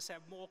 That means they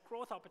have more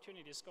growth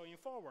opportunities going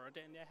forward,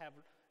 and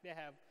they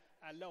have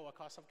a lower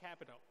cost of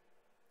capital.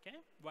 Okay?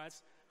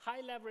 Whereas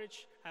high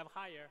leverage have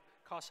higher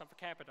cost of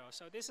capital.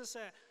 So this is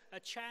a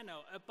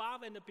channel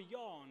above and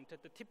beyond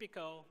the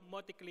typical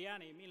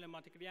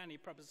Miller-Montigliani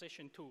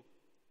proposition 2.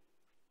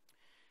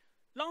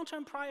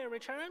 Long-term prior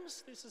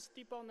returns, this is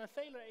Dibon and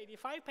Thaler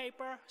 85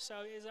 paper,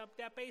 so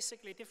they're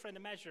basically different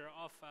measure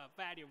of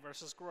value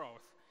versus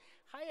growth.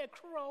 High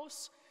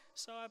accruals,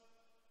 so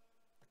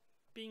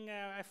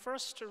I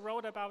first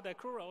wrote about the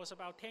accruals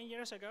about 10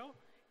 years ago,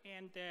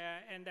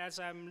 and as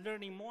I'm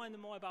learning more and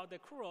more about the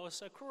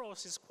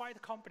accruals is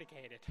quite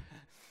complicated.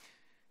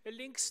 It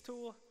links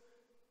to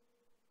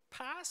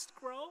past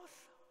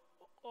growth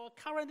or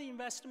current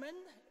investment.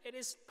 It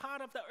is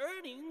part of the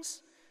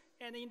earnings,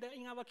 and in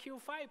our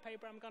Q5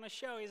 paper, I'm going to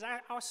show is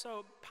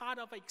also part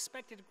of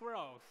expected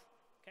growth.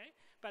 Okay,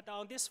 but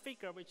on this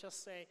figure, we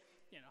just say,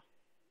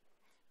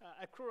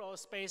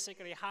 accruals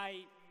basically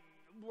high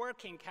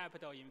working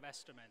capital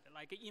investment,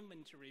 like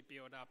inventory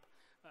build up,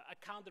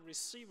 account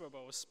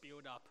receivables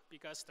build up,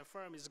 because the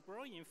firm is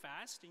growing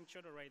fast and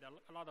generate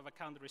a lot of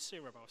account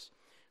receivables.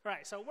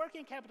 Right, so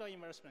working capital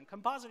investment,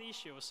 composite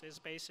issues is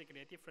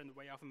basically a different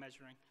way of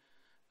measuring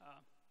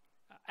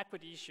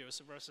equity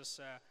issues versus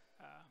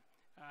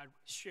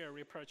share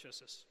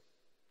repurchases.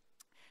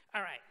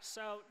 All right,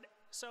 so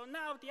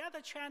now the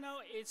other channel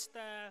is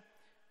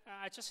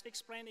I just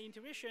explained the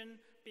intuition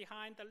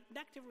behind the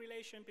negative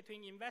relation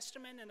between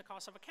investment and the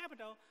cost of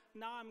capital,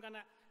 now I'm going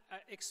to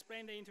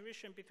explain the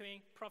intuition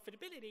between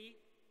profitability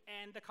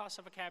and the cost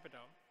of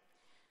capital.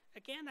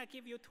 Again, I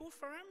give you two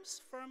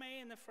firms, firm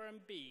A and the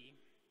firm B.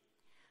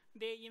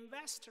 They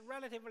invest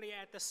relatively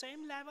at the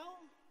same level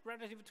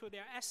relative to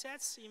their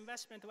assets.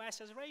 Investment to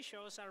assets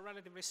ratios are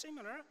relatively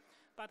similar,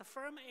 but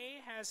firm A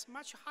has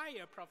much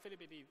higher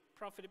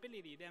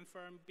profitability than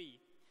firm B.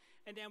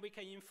 And then we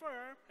can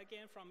infer,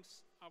 again, from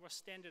our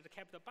standard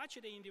capital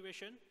budgeting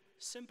intuition,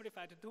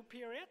 simplified to two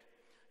period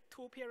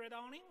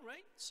only,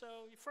 right?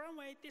 So firm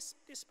A,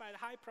 despite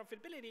high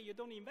profitability, you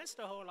don't invest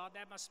a whole lot,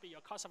 that must be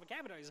your cost of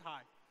capital is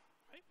high,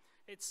 right?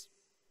 It's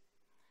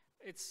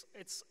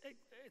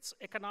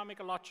economic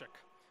logic.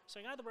 So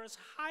in other words,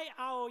 high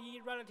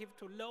ROE relative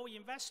to low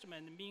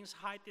investment means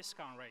high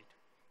discount rate.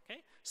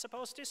 Okay?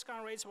 Suppose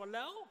discount rates were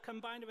low,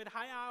 combined with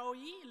high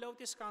ROE, low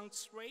discount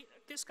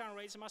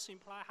rates must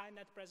imply high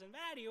net present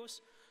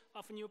values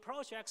of new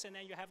projects, and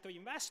then you have to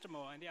invest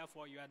more, and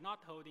therefore you are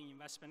not holding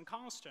investment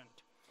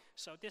constant.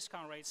 So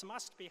discount rates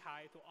must be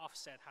high to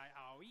offset high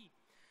ROE.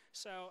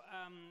 So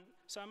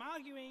I'm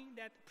arguing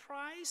that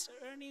price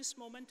earnings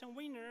momentum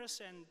winners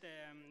and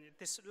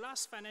this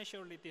less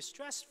financially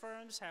distressed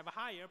firms have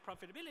higher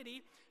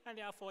profitability, and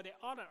therefore they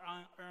ought to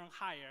earn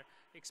higher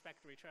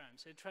expected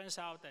returns. It turns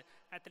out that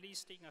at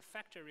least in a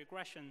factor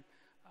regression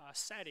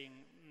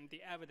setting,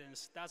 the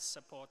evidence does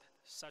support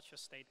such a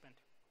statement.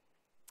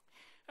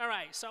 All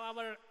right, so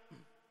our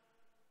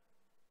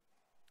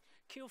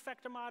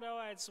Q-factor model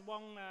has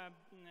one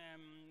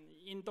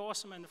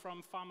endorsement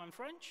from Farmer and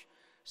French.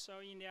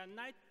 So in their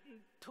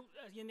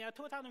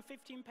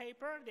 2015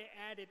 paper, they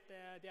added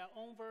their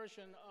own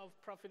version of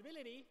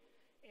profitability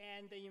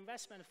and the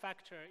investment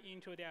factor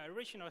into their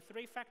original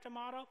 3-factor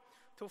model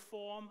to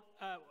form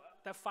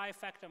the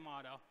 5-factor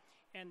model.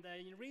 And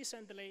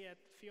recently, a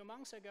few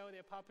months ago,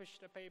 they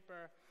published a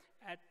paper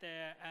at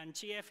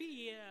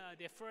GFE.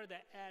 They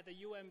further add the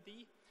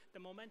UMD, the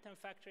momentum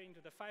factor,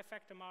 into the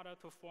 5-factor model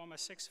to form a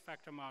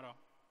 6-factor model.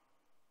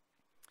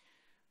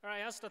 All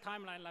right, that's the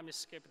timeline. Let me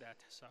skip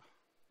that. So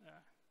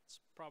it's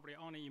probably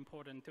only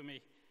important to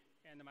me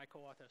and my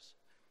co-authors.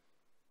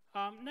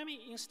 Let me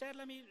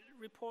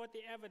report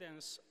the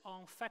evidence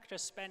on factor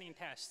spanning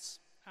tests.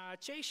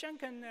 Jay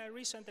Shanken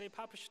recently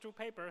published 2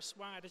 papers,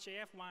 one at the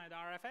JF, one at the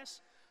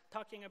RFS,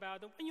 talking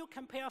about when you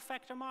compare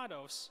factor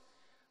models,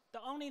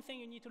 the only thing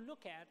you need to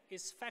look at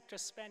is factor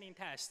spanning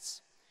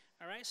tests.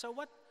 All right, so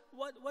what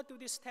do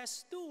these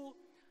tests do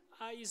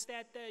is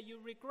that you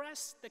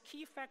regress the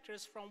key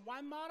factors from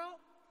one model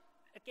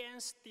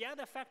against the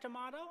other factor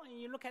model,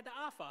 and you look at the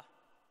alpha.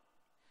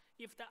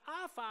 If the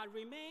alpha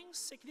remains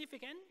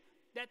significant,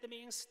 that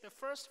means the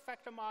first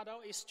factor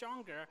model is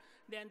stronger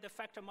than the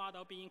factor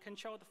model being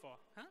controlled for.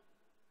 Huh?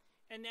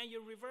 And then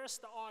you reverse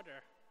the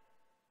order.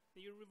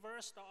 You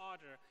reverse the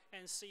order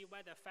and see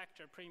whether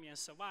factor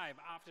premiums survive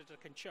after the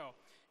control.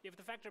 If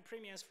the factor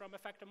premiums from a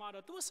factor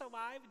model do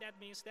survive, that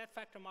means that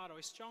factor model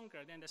is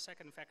stronger than the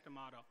second factor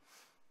model.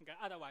 Okay?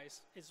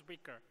 Otherwise, it's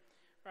weaker.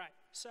 Right,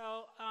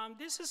 so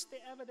this is the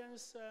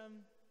evidence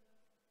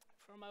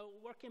from a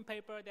working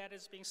paper that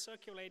has been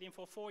circulating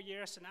for 4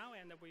 years now,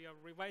 and we are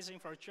revising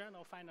for a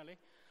journal finally.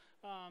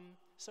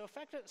 So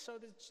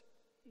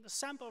the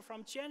sample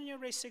from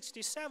January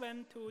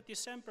 67 to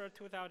December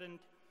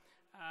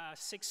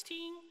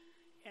 2016,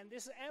 and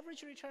this is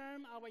average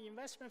return, our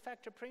investment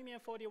factor premium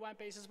 41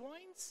 basis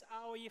points,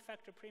 ROE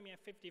factor premium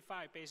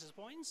 55 basis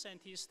points,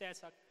 and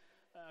T-stats are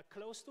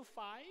close to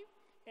 5.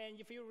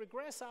 And if you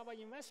regress our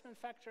investment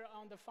factor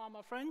on the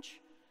Farmer French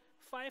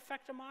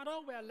 5-factor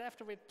model, we are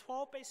left with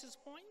 12 basis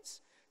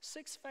points.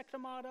 6-factor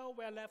model,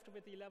 we are left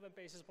with 11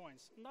 basis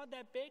points. Not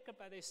that big,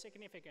 but it's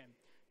significant.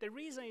 The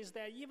reason is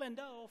that even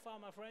though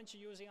Farmer French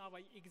is using our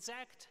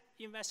exact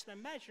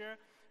investment measure,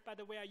 but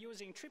we are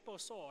using triple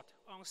sort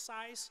on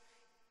size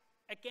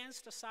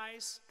against the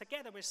size,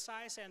 together with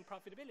size and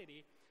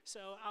profitability.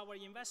 So our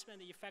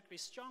investment effect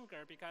is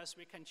stronger because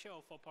we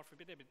control for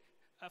profitability.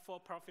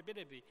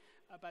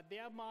 But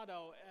their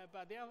model,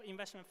 but their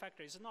investment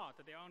factor is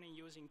not. They're only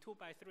using 2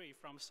 by 3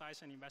 from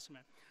size and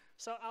investment.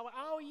 So our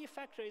ROE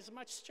factor is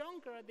much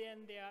stronger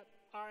than their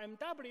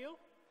RMW,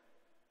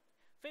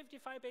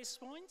 55 basis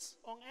points,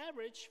 on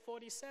average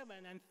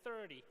 47 and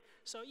 30.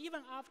 So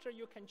even after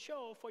you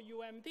control for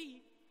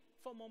UMD,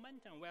 for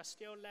momentum, we're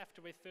still left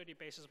with 30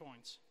 basis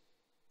points.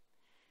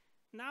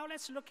 Now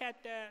let's look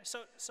at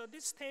so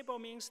this table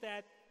means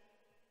that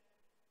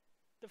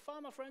the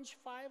Farmer French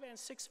 5 and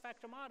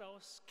 6-factor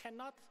models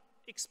cannot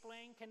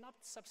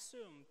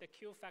subsume the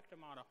Q-factor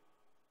model,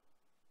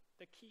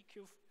 the key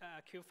Q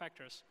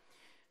factors.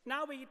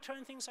 Now we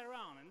turn things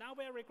around, and now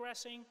we're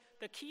regressing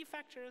the key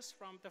factors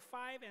from the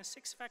 5 and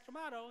 6-factor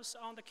models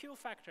on the Q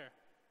factor.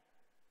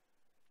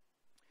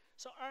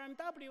 So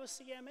RMW,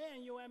 CMA,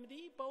 and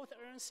UMD both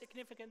earn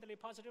significantly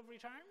positive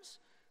returns,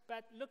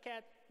 but look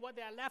at what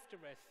they are left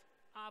with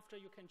after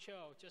you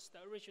control just the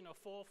original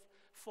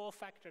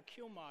 4-factor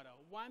Q model.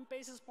 1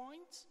 basis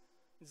point,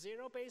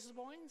 0 basis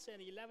points,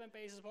 and 11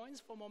 basis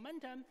points for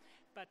momentum,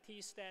 but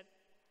T-stat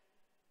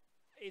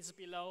is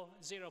below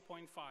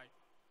 0.5.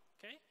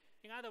 Okay?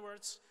 In other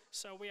words,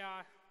 so we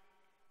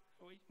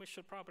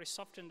should probably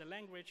soften the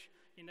language.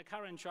 In the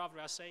current draft,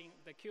 we are saying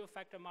the Q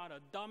factor model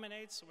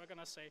dominates. We're going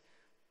to say,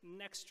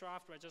 next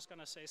draft, we're just going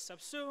to say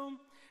subsume.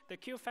 The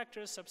Q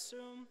factors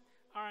subsume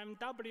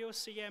RMW,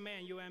 CMA,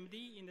 and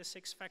UMD in the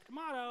 6-factor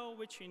model,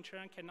 which in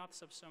turn cannot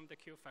subsume the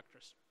Q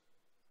factors.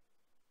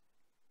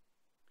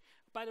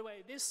 By the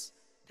way, this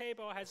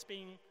table has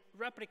been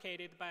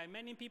replicated by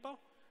many people.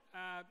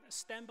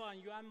 Stenbo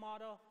and Yuan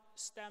model,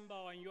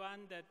 Stenbo and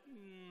Yuan, the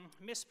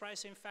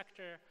mispricing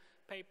factor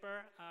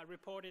paper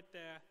reported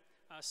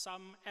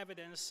some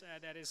evidence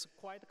that is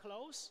quite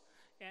close.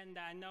 And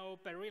I know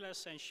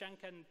Bareilles and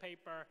Schenken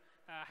paper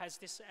has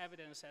this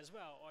evidence as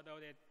well, although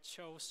it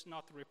chose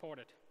not to report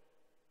it.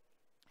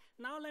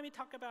 Now let me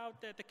talk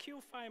about the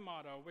Q5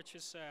 model, which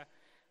is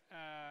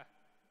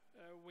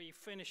we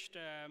finished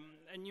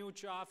a new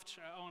draft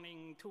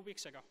only 2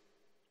 weeks ago.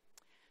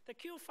 The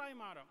Q5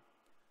 model.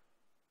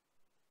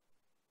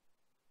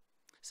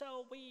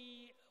 So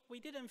we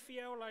didn't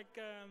feel like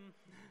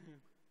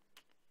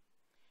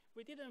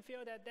we didn't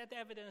feel that that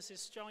evidence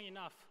is strong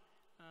enough.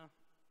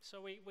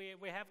 So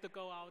we have to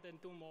go out and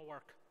do more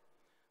work.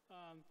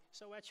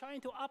 So we're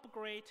trying to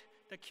upgrade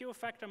the Q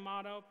factor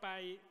model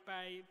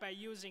by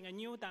using a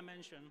new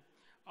dimension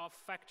of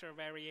factor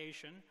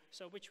variation,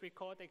 so which we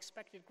call the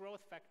expected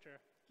growth factor,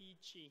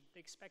 EG, the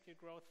expected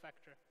growth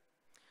factor.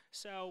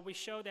 So we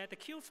show that the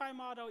Q5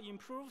 model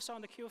improves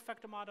on the Q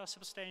factor model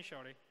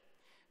substantially.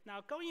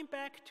 Now going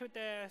back to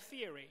the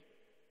theory,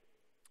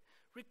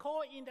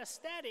 recall in the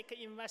static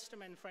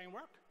investment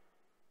framework,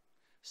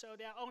 so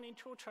there are only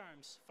 2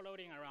 terms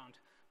floating around.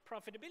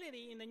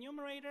 Profitability in the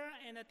numerator,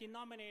 and the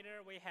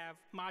denominator we have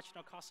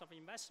marginal cost of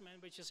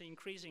investment, which is an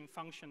increasing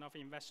function of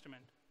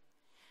investment.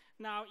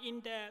 Now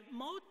in the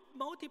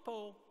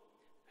multiple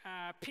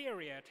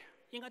period,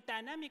 in a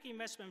dynamic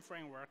investment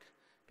framework,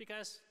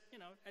 because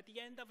at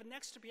the end of the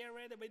next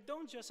period, we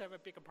don't just have a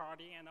big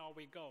party and all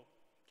we go,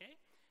 okay?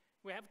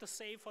 We have to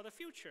save for the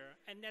future,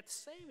 and that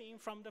saving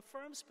from the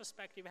firm's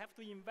perspective, we have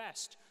to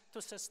invest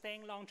to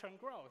sustain long-term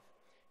growth,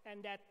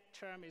 and that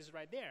term is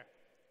right there,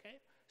 okay?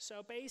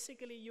 So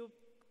basically,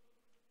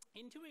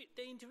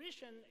 the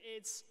intuition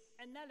is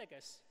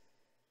analogous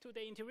to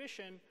the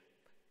intuition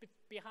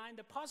behind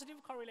the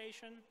positive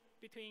correlation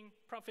between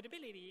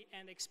profitability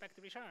and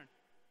expected return.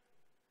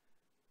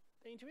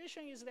 The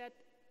intuition is that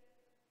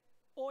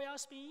all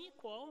else being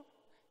equal,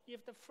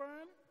 if the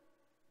firm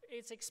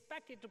is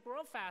expected to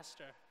grow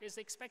faster, its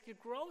expected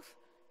growth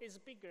is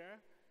bigger,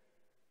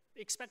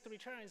 the expected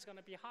return is going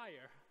to be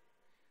higher.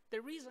 The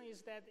reason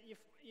is that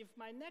if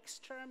my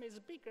next term is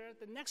bigger,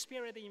 the next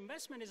period of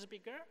investment is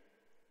bigger,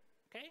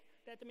 okay?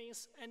 That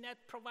means, and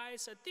that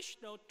provides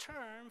additional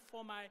term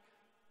for my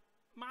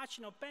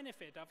marginal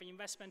benefit of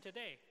investment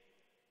today,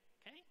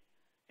 okay?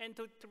 And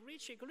to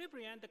reach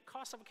equilibrium, the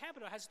cost of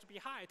capital has to be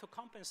high to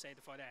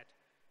compensate for that.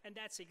 And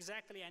that's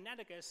exactly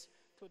analogous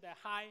to the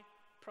high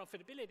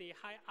profitability,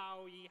 high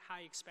ROE,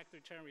 high expected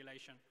return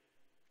relation.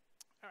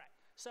 All right,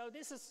 so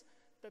this is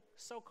the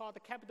so-called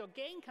capital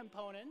gain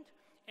component,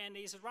 and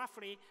is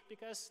roughly,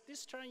 because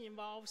this term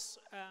involves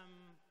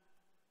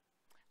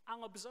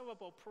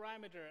unobservable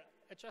parameter,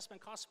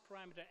 adjustment cost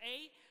parameter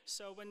A,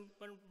 so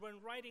when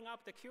writing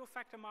up the Q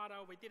factor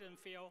model, we didn't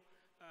feel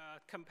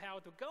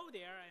compelled to go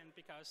there, and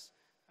because,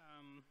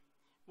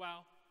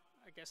 well,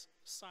 I guess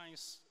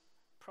science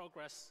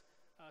progress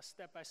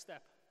step by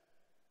step.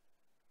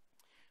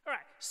 All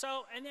right,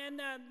 so, and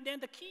then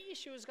the key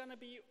issue is gonna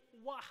be,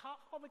 how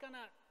are we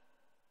gonna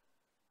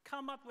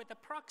come up with a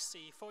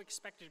proxy for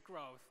expected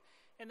growth?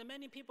 And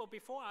many people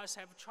before us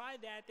have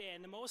tried that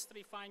and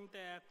mostly find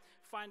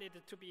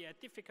it to be a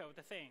difficult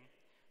thing.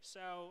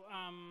 So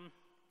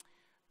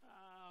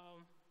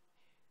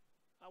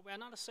we're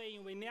not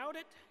saying we nailed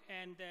it,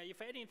 and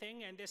if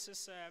anything, and this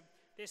is a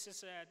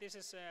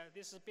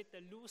bit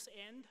the loose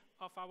end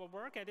of our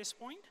work at this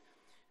point.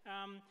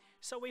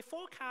 So we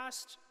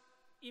forecast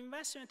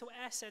investment to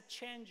asset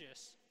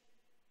changes,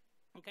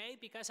 okay?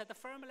 Because at the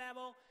firm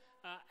level,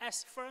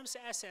 as firms'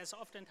 assets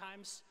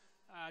oftentimes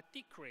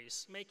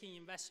decrease, making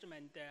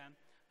investment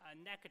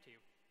negative.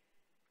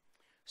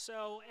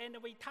 So, and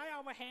we tie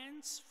our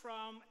hands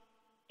from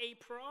a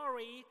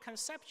priori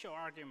conceptual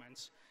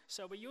arguments.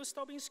 So we use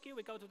Tobin-Skew,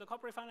 we go to the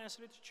corporate finance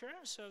literature,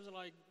 so it's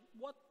like,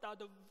 what are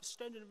the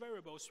standard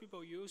variables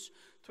people use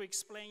to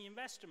explain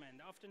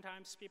investment?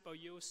 Oftentimes people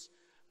use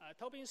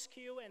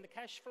Tobin-Skew and the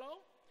cash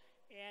flow,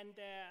 and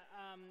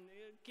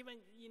given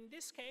in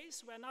this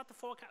case, we're not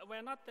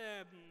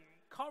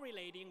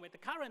correlating with the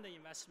current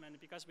investment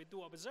because we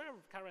do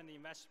observe current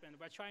investment.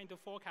 We're trying to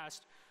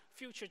forecast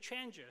future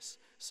changes.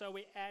 So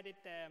we added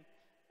the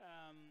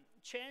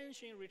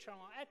change in return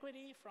on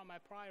equity from my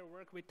prior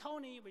work with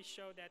Tony. We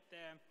showed that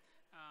the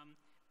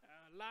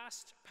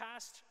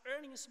past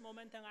earnings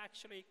momentum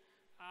actually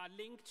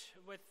linked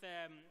with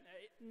the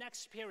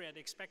next period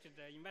expected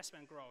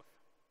investment growth.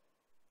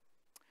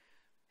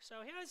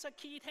 So here's a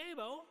key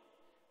table.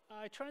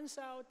 It turns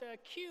out the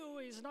Q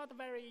is not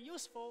very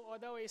useful,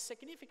 although it's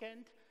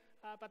significant,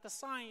 but the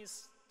sign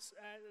is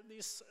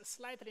is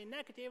slightly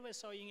negative,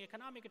 so in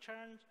economic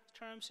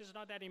terms, it's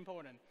not that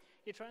important.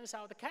 It turns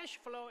out the cash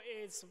flow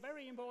is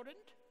very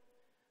important,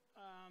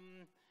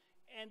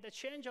 and the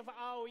change of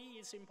ROE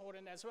is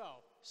important as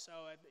well. So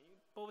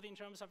both in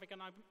terms of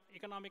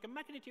economic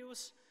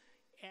magnitudes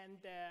and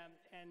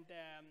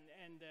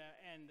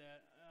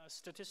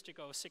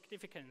statistical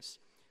significance.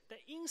 The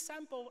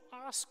in-sample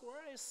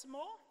R-square is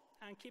small,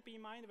 and keep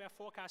in mind we are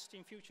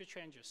forecasting future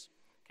changes.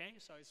 Okay,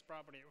 so it's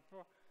probably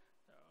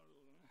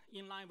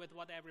in line with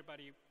what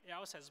everybody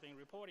else has been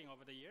reporting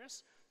over the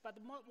years. But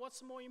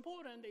what's more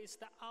important is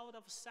the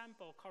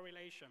out-of-sample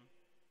correlation.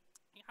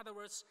 In other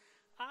words,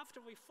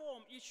 after we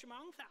form each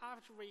month,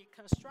 after we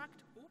construct,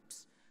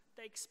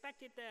 the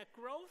expected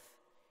growth,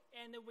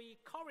 and we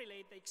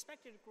correlate the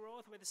expected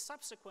growth with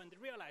subsequent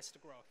realized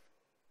growth.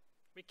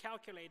 We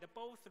calculate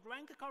both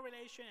rank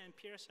correlation and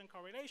Pearson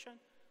correlation.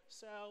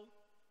 So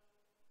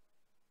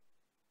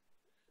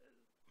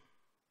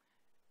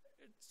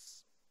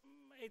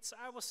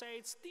I would say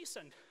it's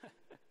decent.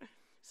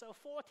 So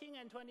 14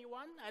 and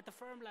 21 at the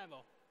firm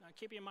level. Now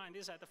keep in mind,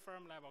 this is at the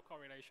firm level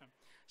correlation.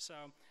 So,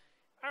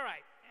 all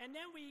right, and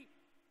then we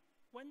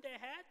went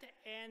ahead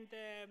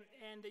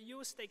and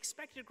used the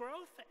expected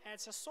growth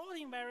as a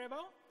sorting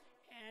variable,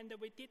 and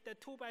we did the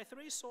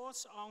 2x3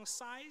 sorts on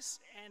size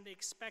and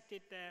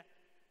expected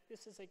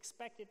this is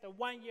expected the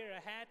 1 year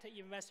ahead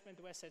investment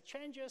to asset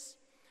changes.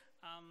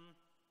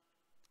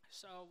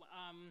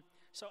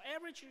 So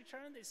average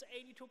return is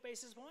 82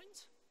 basis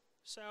points.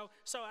 So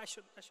I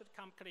should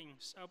come clean.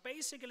 So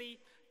basically,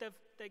 the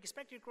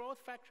expected growth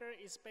factor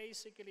is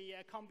basically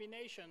a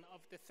combination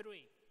of the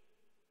three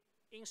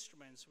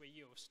instruments we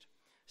used.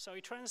 So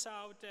it turns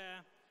out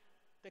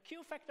the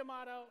Q factor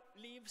model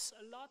leaves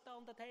a lot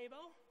on the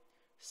table,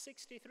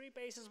 63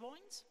 basis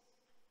points.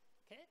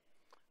 Okay.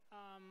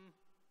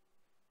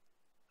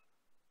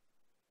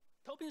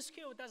 Tobin's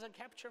Q doesn't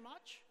capture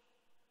much.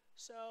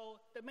 So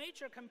the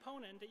major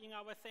component in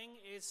our thing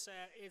is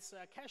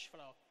cash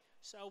flow.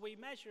 So we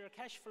measure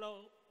cash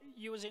flow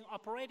using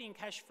operating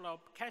cash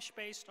flow,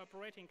 cash-based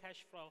operating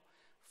cash flow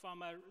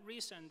from a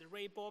recent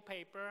Ray Ball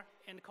paper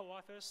and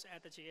co-authors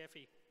at the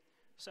GFE.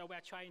 So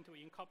we're trying to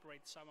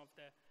incorporate some of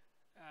the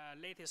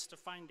latest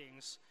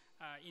findings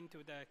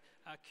into the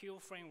Q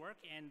framework,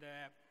 and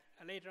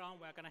later on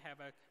we're going to have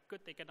a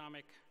good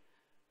economic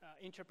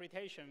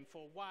interpretation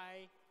for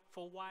why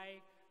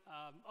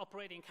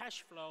operating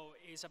cash flow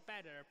is a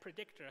better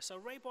predictor. So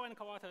Ray Ball and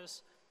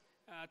co-authors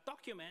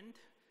document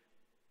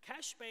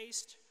cash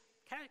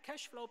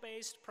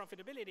flow-based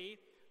profitability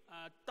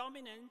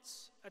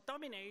dominates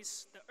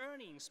the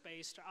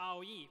earnings-based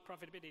ROE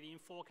profitability in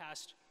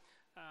forecast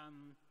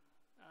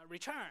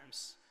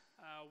returns.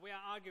 We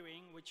are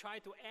arguing, we try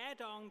to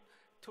add on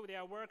to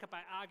their work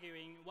by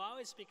arguing, well,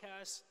 it's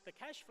because the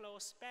cash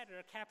flows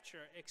better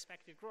capture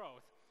expected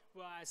growth,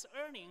 whereas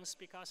earnings,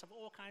 because of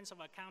all kinds of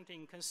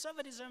accounting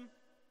conservatism,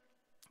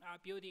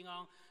 building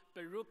on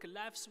Baruch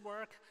Leff's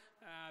work,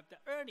 the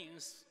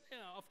earnings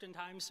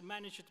oftentimes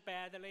managed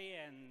badly,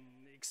 and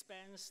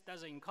expense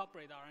doesn't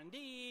incorporate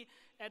R&D,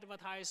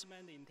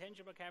 advertisement,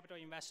 intangible capital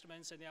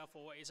investments, and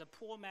therefore is a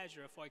poor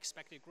measure for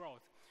expected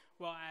growth,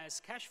 whereas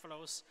cash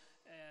flows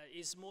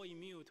is more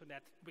immune to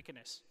that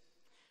weakness.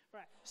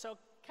 Right, so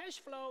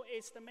cash flow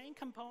is the main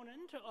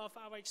component of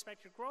our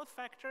expected growth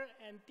factor,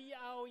 and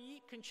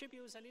DROE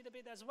contributes a little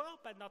bit as well,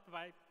 but not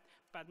by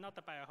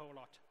a whole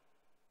lot.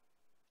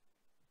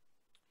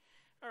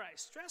 All right,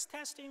 stress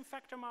testing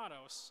factor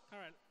models. All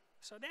right,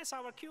 so that's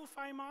our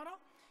Q5 model.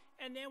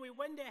 And then we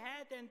went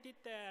ahead and did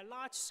the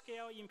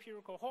large-scale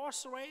empirical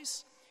horse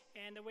race.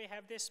 And we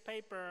have this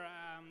paper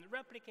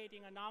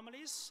replicating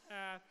anomalies.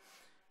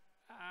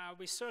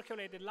 We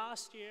circulated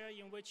last year,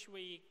 in which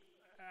we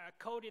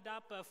coded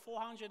up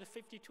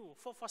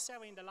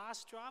 447 in the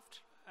last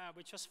draft.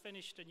 We just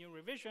finished a new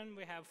revision.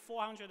 We have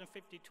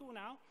 452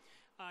 now.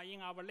 In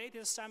our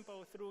latest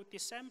sample through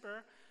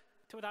December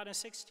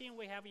 2016,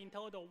 we have in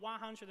total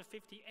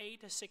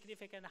 158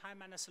 significant high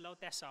minus low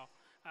decile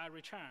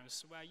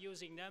returns. We're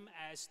using them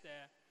as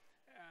the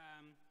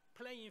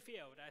playing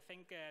field. I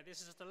think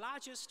this is the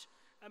largest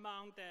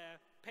among the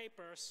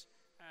papers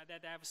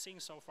that I've seen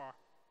so far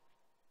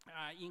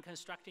in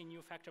constructing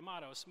new factor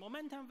models.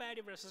 Momentum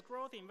value versus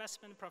growth,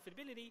 investment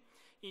profitability,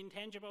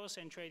 intangibles,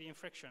 and trading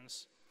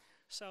frictions.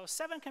 So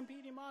 7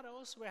 competing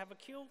models. We have a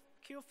Q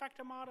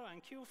factor model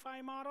and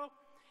Q5 model.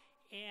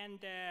 And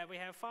we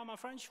have Pharma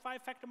French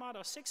 5-factor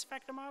model,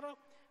 6-factor model.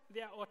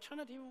 There are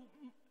alternative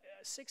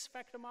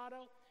 6-factor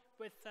model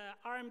with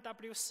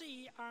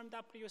RMWC.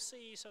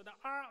 So the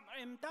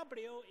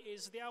RMW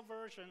is their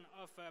version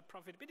of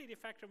profitability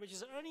factor, which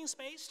is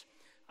earnings-based.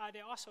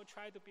 They also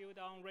try to build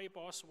on Ray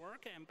Ball's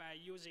work and by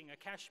using a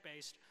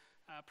cash-based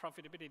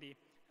profitability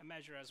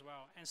measure as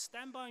well. And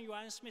Stanbaum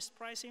Yuan Smith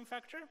pricing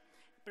factor,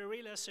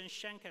 Bareilles and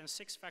Schenken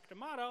 6-factor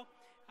model.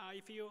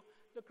 If you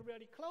look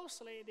really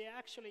closely, they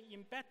actually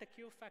embed the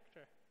Q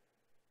factor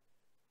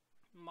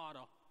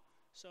model.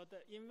 So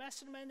the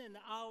investment and the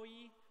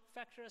ROE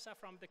factors are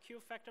from the Q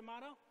factor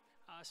model.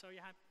 So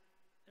you have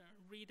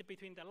read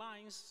between the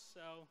lines.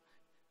 So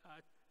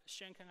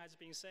Shenken has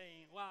been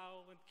saying,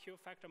 wow,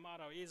 Q-factor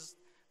model is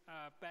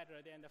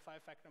better than the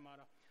 5-factor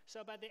model.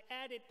 So, but they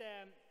added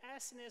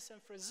Asnes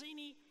and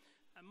Frazzini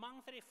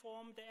monthly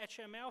form the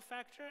HML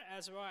factor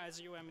as well as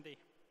UMD.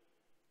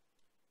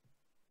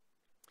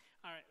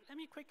 All right, let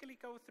me quickly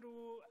go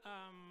through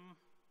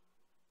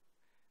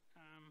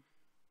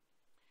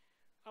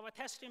our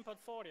testing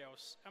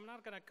portfolios. I'm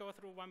not going to go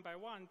through one by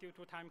one due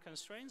to time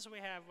constraints. We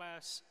have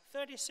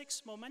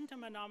 36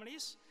 momentum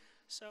anomalies.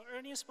 So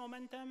earnings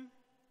momentum,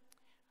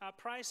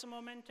 price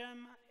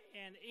momentum,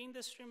 and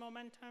industry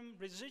momentum,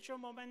 residual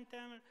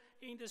momentum,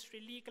 industry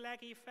leak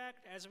lag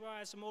effect, as well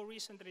as more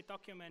recently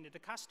documented the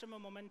customer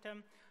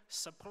momentum,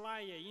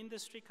 supplier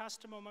industry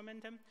customer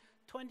momentum,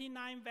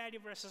 29 value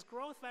versus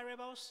growth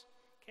variables,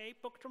 okay,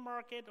 book to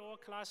market or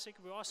classic.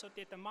 We also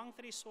did the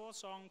monthly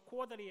source on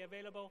quarterly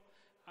available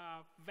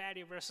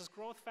value versus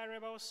growth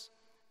variables,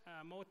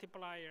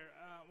 multiplier.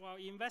 Well,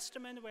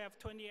 investment, we have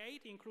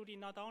 28,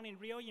 including not only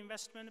real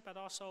investment, but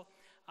also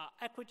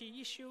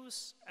equity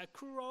issues,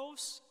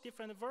 accruals,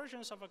 different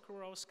versions of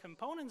accruals,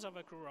 components of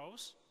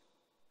accruals,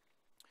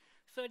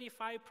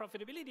 35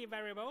 profitability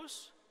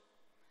variables,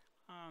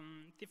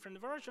 different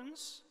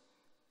versions,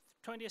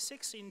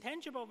 26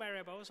 intangible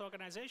variables,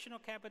 organizational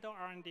capital,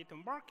 R&D to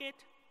market,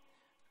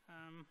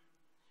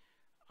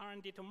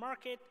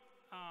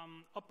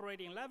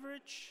 operating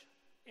leverage,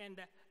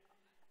 and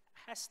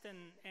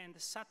Heston and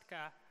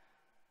Satka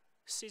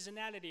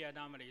seasonality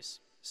anomalies.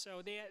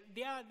 So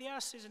their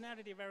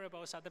seasonality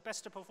variables are the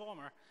best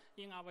performer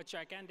in our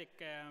gigantic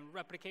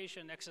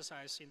replication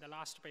exercise in the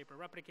last paper,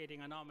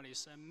 replicating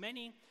anomalies.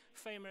 Many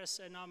famous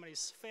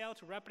anomalies fail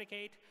to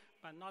replicate,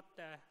 but not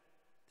the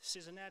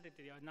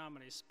seasonality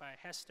anomalies by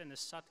Heston and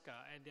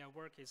Satka, and their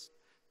work is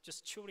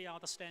just truly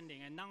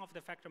outstanding, and none of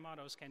the factor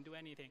models can do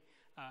anything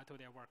to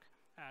their work,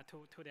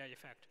 to their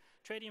effect.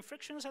 Trading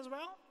frictions as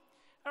well.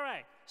 All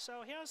right,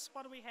 so here's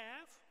what we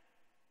have.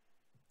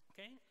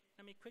 Okay,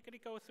 let me quickly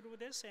go through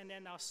this, and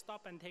then I'll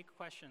stop and take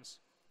questions.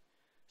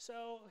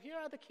 So here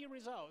are the key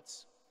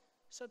results.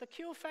 So the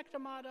Q-factor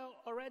model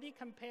already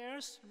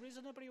compares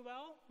reasonably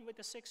well with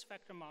the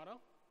 6-factor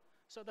model.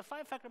 So the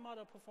 5-factor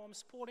model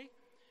performs poorly.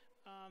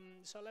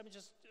 So let me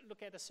just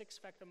look at the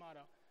 6-factor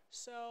model.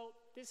 So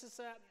this is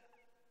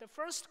the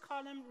first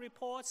column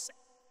reports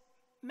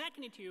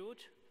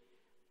magnitude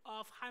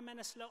of high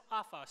minus low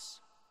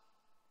alphas,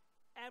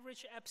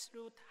 average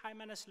absolute high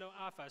minus low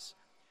alphas.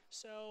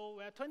 So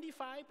we have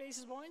 25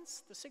 basis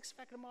points. The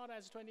 6-factor model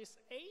has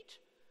 28.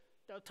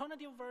 The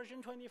alternative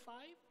version 25.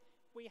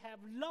 We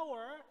have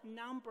lower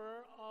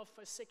number of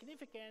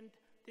significant.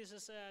 This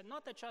is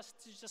not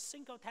just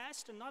single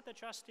test, not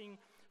adjusting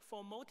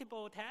for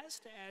multiple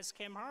tests as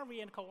Cam Harvey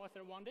and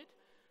co-author wanted.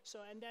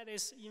 So, and that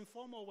is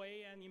informal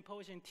way and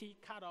imposing T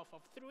cutoff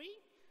of 3.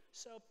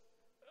 So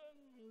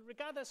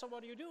regardless of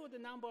what you do, the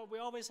number, we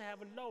always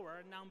have a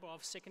lower number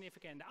of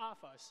significant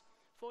alphas.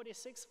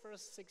 46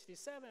 versus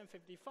 67,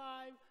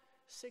 55,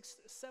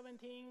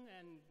 17,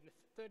 and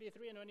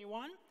 33 and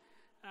 21.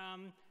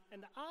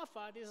 And the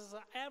alpha, this is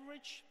an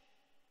average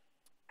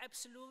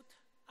absolute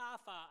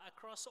alpha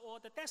across all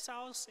the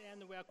deciles,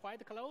 and we are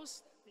quite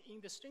close,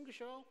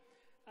 indistinguishable.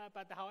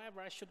 But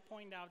however, I should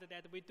point out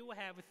that we do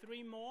have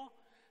 3 more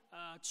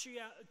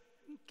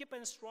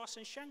Gibbons, Ross,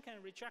 and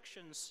Shenken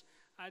rejections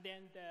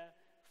than the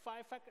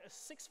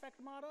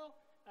 6-factor model,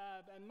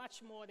 and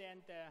much more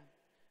than the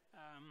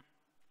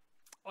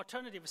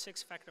alternative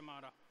 6-factor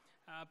model.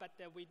 But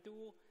we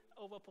do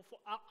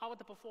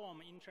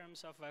outperform in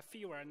terms of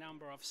fewer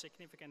number of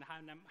significant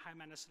high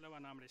minus low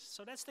anomalies.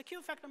 So that's the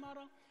Q-factor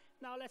model.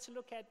 Now let's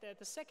look at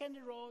the second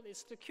row.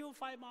 It's the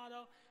Q5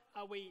 model.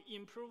 We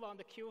improve on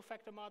the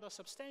Q-factor model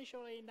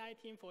substantially,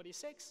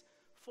 1946,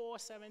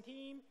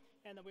 417,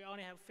 and we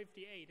only have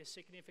 58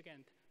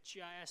 significant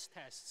GIS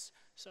tests.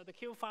 So the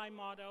Q5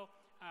 model,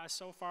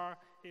 so far,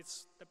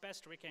 it's the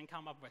best we can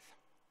come up with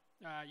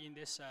in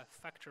this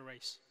factor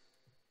race.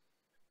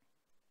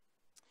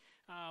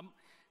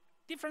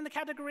 Different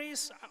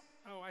categories.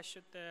 I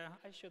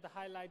should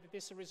highlight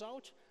this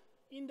result.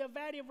 In the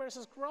value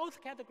versus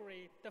growth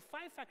category, the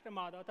 5-factor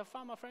model, the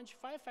Pharma-French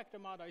 5-factor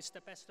model is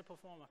the best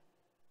performer.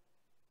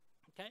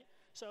 Okay,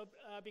 so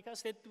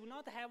because they do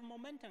not have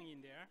momentum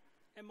in there,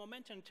 and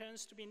momentum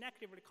turns to be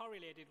negatively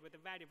correlated with the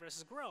value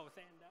versus growth,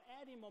 and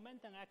adding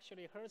momentum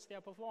actually hurts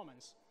their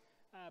performance.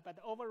 But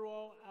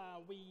overall,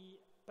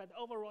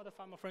 the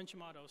Pharma-French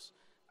models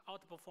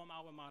outperform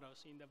our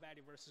models in the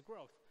value versus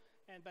growth.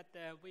 But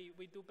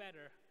we do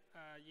better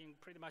in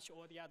pretty much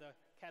all the other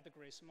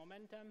categories.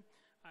 Momentum,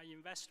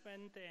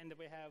 investment, and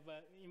we have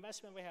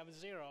investment. We have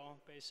 0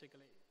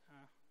 basically.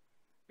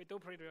 We do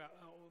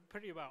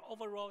pretty well.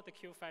 Overall, the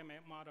Q5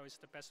 model is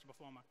the best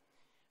performer.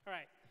 All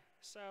right.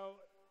 So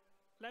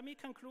let me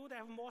conclude. I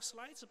have more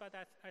slides, but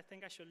I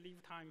think I should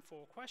leave time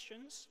for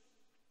questions.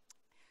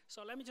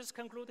 So let me just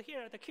conclude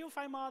here. The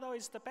Q5 model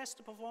is the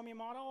best performing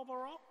model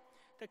overall.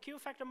 The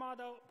Q-factor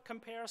model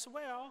compares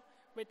well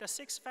with the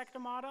 6-factor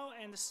model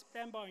and the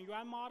Stenbaugh and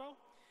Yuan model,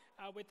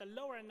 with a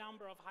lower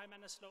number of high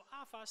minus low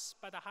alphas,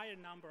 but a higher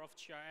number of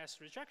GIS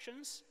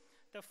rejections.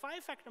 the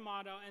 5-factor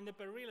model and the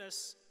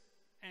Bareilles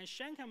and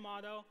Schenker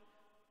model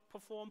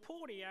perform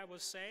poorly, I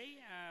would say.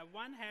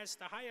 One has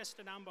the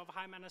highest number of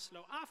high minus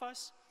low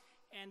alphas,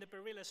 and the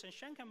Bareilles and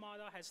Schenker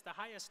model has the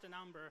highest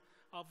number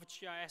of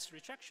GIS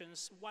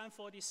rejections,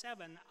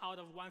 147 out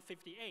of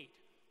 158.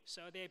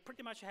 So they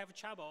pretty much have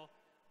trouble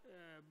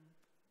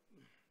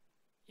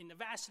in the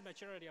vast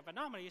majority of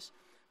anomalies.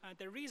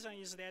 The reason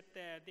is that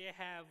they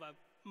have a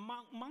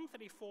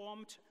monthly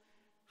formed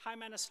high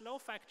minus low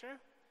factor,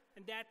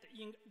 and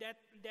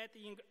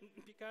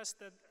because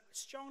the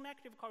strong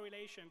negative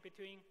correlation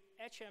between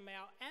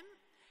HMLN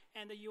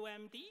and the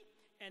UMD,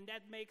 and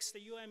that makes the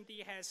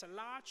UMD has a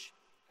large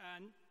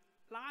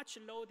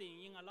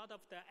loading in a lot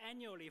of the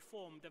annually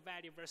formed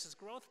value versus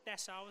growth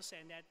deciles,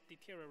 and that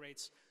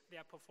deteriorates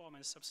their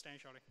performance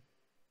substantially.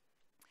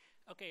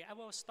 Okay, I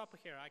will stop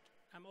here.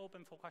 I'm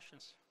open for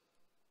questions.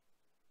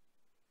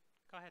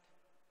 Go ahead.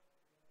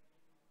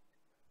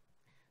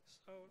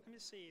 So let me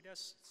see,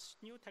 there's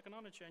new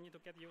technology I need to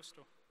get used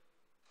to.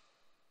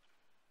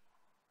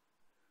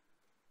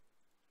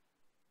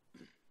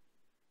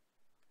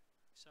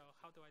 So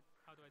how do I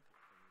do?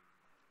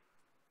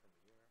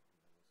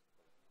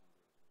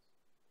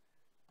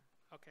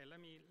 Okay, let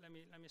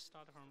me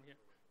start from here.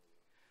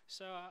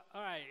 So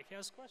all right,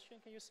 here's a question.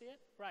 Can you see it?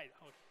 Right.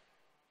 Oh,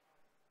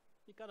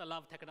 you gotta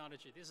love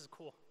technology. This is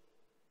cool.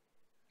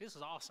 This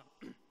is awesome.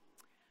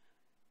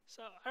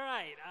 So, all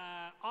right,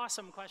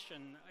 awesome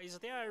question. Is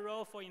there a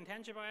role for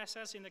intangible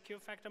assets in the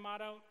Q-factor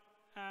model?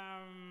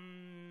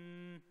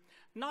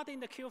 Not in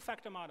the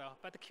Q-factor model,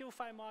 but the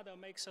Q5 model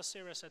makes a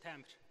serious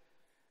attempt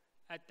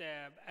at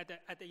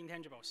the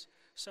intangibles.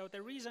 So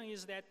the reason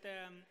is that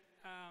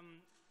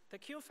the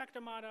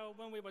Q-factor model,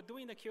 when we were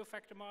doing the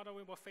Q-factor model,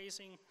 we were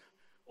facing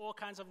all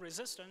kinds of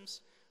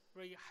resistance.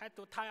 We had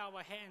to tie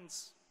our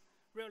hands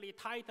really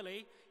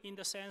tightly, in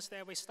the sense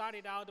that we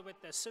started out with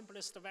the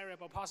simplest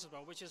variable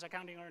possible, which is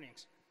accounting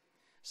earnings.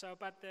 So,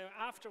 but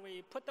after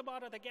we put the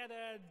model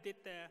together,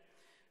 did the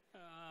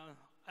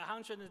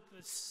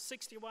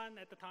 161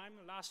 at the time,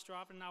 last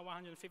drop, and now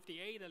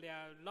 158, there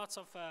are lots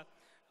of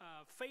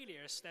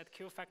failures that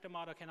Q-factor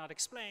model cannot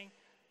explain,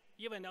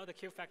 even though the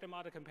Q-factor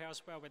model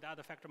compares well with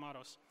other factor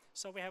models.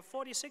 So we have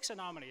 46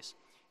 anomalies,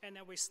 and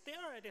then we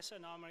stare at these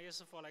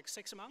anomalies for like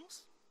 6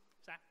 months.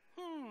 So,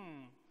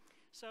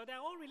 So they're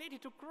all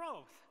related to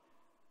growth.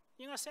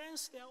 In a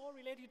sense, they're all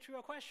related to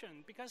your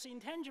question, because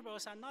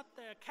intangibles are not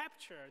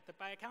captured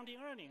by accounting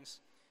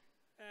earnings.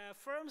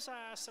 Firms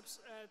are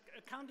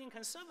accounting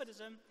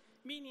conservatism,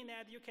 meaning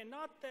that you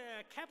cannot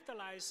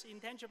capitalize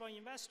intangible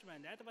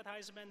investment,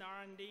 advertisement,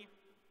 R&D,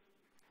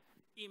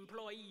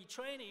 employee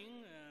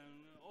training,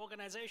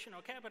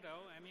 organizational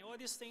capital. I mean, all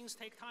these things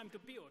take time to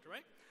build,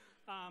 right?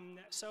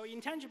 So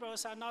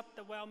intangibles are not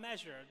well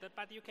measured,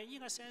 but you can,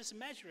 in a sense,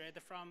 measure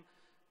it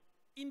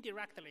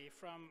indirectly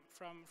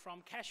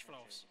from cash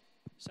flows.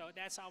 So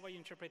that's our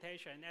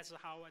interpretation. That's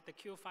how the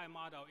Q5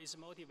 model is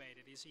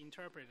motivated, is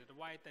interpreted,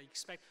 why they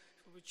expect,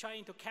 we're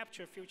trying to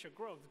capture future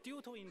growth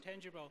due to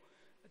intangible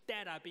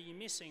data being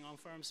missing on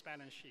firm's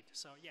balance sheet.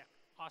 So yeah,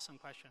 awesome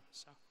question.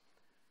 So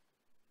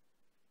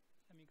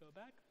let me go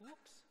back.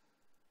 Whoops.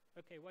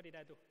 Okay, what did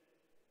I do?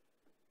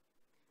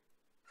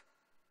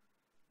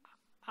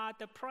 Are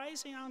the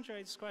pricing,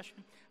 Andre's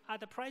question, are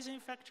the pricing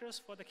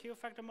factors for the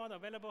Q-factor model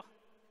available?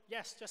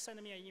 Yes, just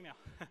send me an email.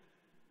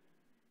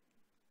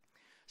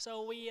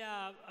 So we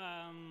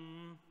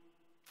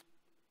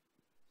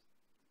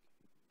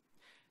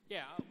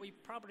we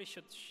probably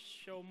should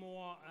show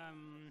more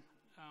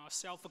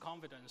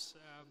self-confidence.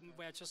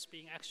 We're just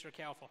being extra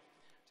careful.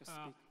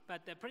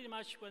 But pretty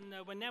much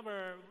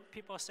whenever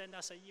people send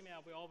us an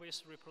email, we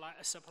always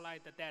supply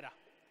the data.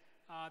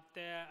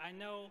 I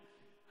know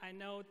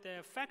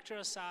the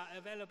factors are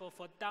available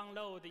for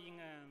download in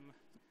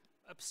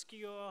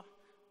obscure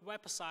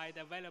website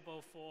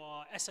available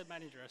for asset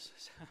managers.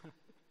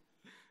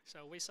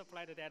 So we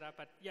supply the data,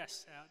 but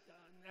yes,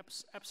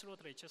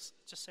 absolutely. Just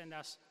send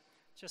us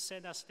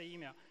the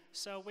email.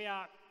 So we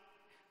are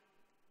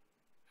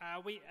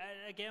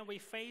we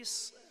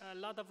face a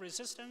lot of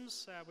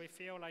resistance. We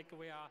feel like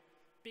we are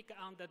big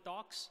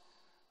underdogs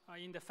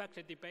in the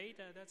factor debate.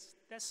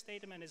 That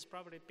statement is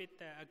probably a bit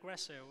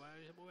aggressive.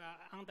 We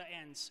are under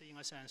ends in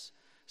a sense.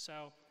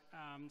 So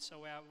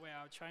we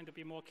are trying to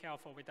be more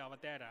careful with our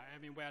data. I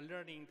mean, we are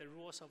learning the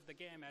rules of the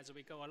game as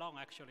we go along,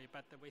 actually.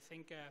 But we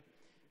think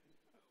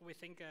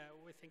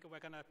we're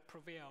going to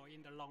prevail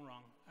in the long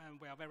run,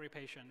 and we are very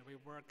patient. We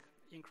work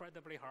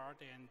incredibly hard,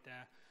 and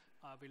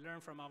we learn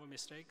from our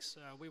mistakes.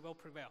 We will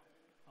prevail.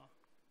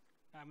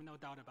 I have no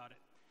doubt about it.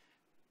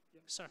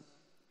 Yeah. Sir.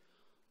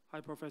 Hi,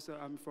 Professor.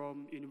 I'm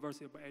from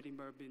University of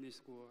Edinburgh Business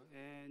School,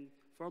 and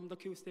from the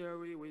Q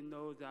theory, we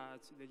know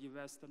that the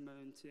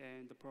investment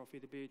and the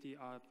profitability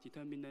are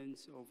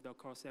determinants of the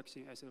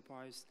cross-section asset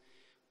price.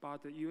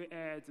 But you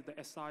add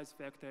the size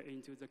factor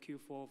into the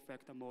Q4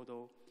 factor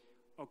model.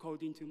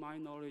 According to my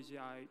knowledge,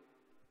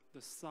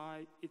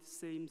 it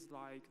seems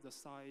like the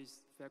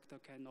size factor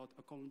cannot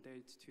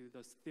accommodate to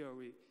the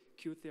theory,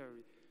 Q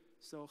theory.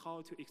 So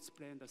how to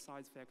explain the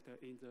size factor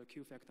in the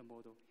Q factor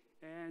model?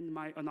 And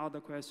my another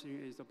question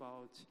is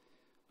about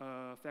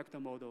factor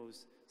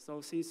models.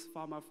 So since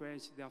Pharma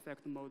French, their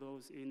factor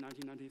models in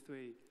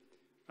 1993,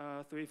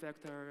 three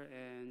factor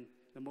and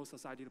the most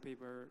cited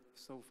paper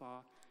so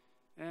far.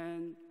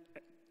 And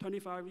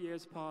 25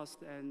 years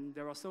passed, and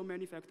there are so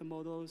many factor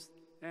models.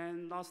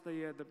 And last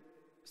year, the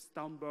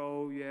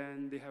Stumble,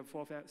 and they have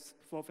four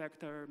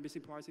factor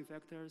missing pricing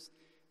factors.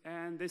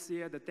 And this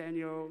year, the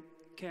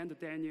Kent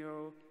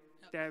Daniel,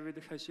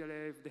 David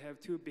Hershelev, they have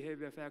two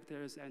behavior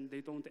factors, and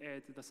they don't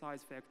add the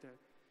size factor.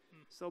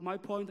 So my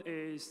point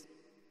is,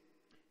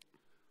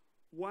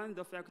 when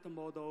the factor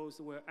models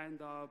will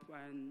end up,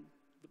 and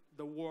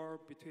the war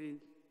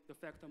between the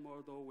factor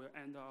model will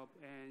end up,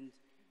 and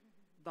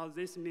does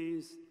this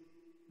mean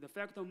the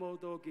factor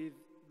model gives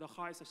the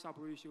highest sharp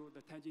ratio,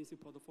 the tangency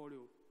portfolio,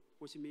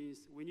 which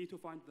means we need to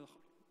find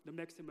the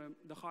maximum,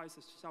 the highest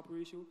sharp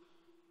ratio,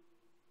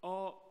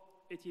 or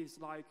it is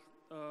like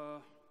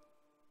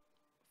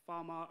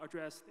Pharma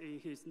addressed in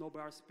his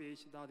Nobel speech,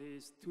 that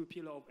is two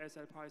pillars of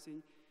asset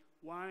pricing.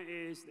 One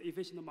is the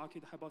efficient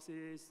market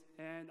hypothesis,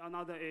 and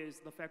another is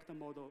the factor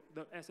model,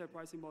 the asset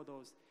pricing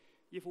models.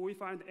 If we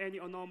find any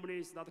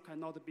anomalies that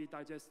cannot be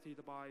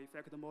digested by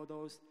factor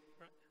models,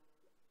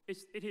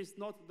 it is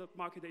not the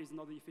market is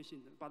not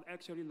efficient, but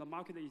actually the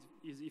market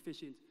is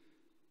efficient.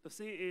 The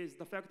thing is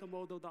the factor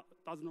model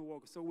doesn't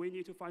work, so we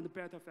need to find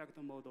better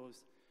factor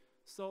models.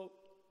 So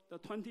the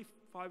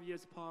 25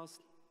 years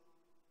past,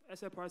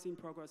 asset pricing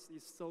progress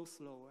is so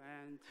slow,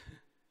 and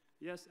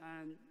yes,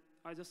 and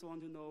I just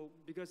want to know,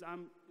 because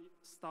I'm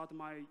start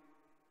my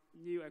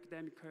new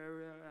academic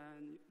career,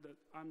 and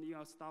I'm in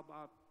a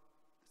startup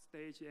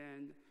stage,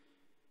 and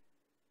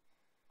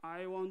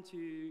I want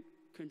to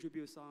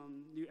contribute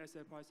some new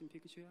asset pricing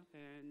picture,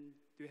 and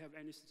do you have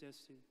any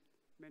suggestion?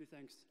 Many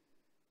thanks.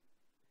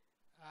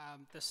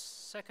 The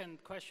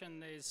second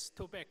question is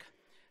too big.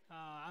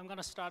 I'm going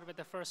to start with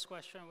the first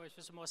question, which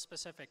is more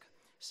specific.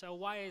 So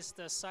why is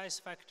the size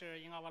factor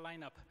in our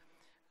lineup?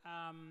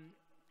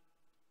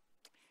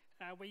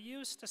 We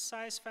use the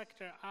size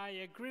factor. I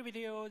agree with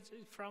you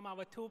from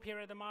our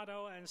two-period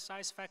model, and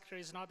size factor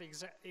is not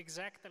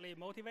exactly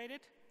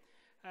motivated.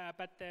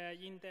 But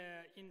in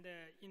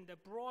the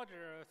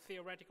broader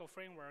theoretical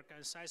framework,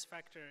 size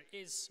factor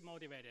is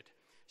motivated.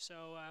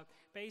 So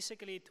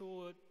basically,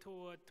 to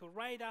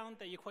write down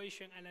the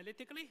equation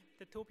analytically,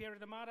 the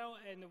two-period model,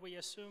 and we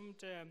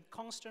assumed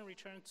constant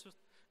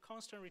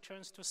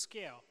returns to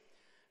scale.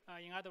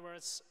 In other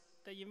words,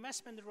 the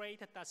investment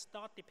rate does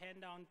not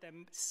depend on the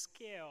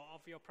scale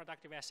of your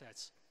productive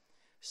assets.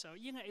 So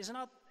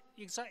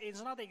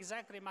it's not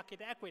exactly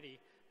market equity,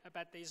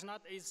 but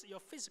it's your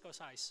physical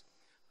size.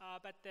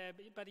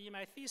 But in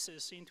my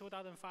thesis in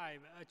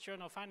 2005, a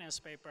Journal of Finance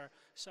paper,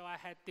 so I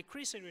had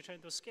decreasing return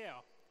to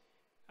scale.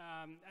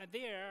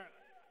 There,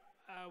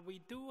 I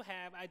do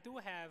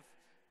have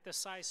the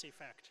size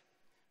effect.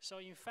 So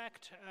in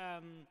fact,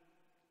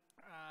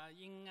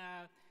 in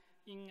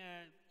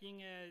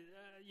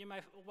my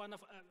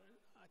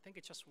I think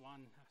it's just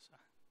one.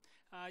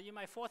 In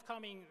my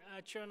forthcoming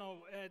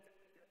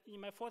in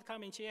my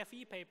forthcoming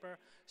GFE paper,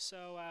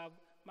 so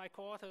my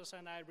co-authors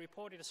and I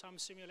reported some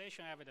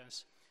simulation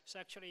evidence. So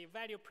actually,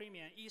 value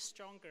premium is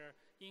stronger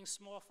in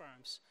small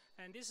firms.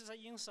 And this is an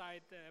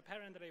insight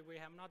apparently we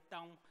have not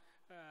done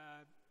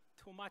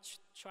too much,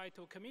 try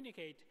to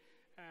communicate,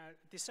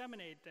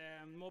 disseminate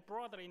more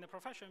broadly in the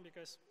profession,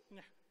 because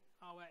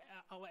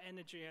our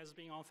energy has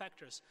been on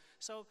factors.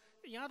 So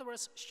in other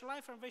words,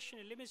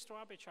 Schleifer-Wishner limits to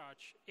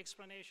arbitrage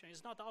explanation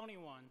is not the only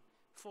one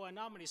for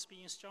anomalies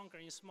being stronger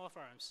in small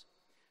firms.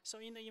 So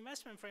in the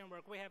investment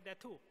framework, we have that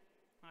too.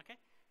 Okay?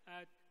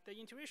 The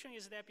intuition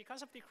is that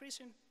because of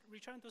decreasing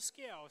return to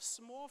scale,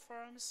 small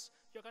firms,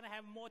 you're going to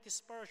have more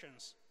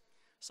dispersions.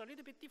 So a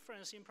little bit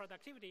difference in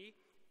productivity,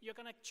 you're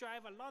going to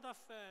drive a lot of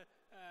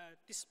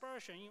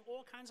dispersion in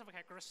all kinds of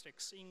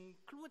characteristics,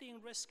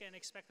 including risk and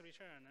expected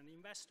return and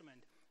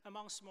investment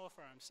among small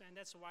firms. And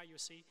that's why you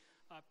see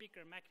a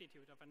bigger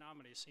magnitude of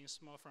anomalies in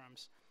small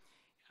firms.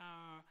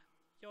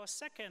 Your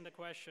second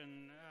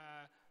question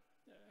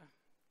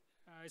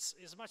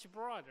is much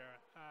broader.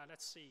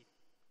 Let's see.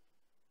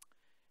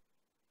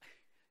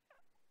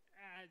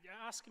 You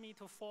ask me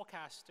to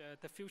forecast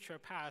the future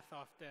path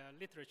of the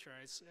literature.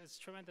 It's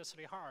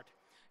tremendously hard.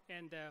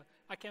 And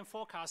I can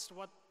forecast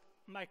what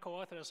my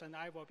co-authors and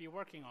I will be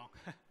working on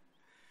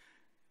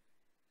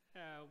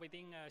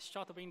within a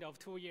short window of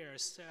 2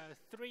 years.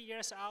 3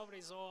 years out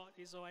is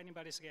all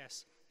anybody's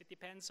guess. It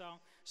depends on,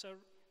 so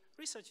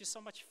research is so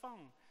much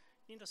fun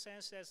in the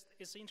sense that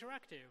it's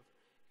interactive.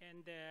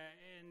 And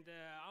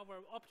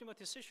our optimal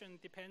decision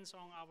depends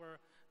on our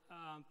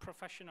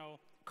professional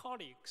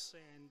colleagues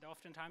and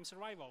oftentimes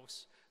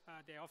rivals.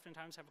 They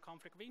oftentimes have a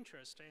conflict of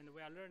interest, and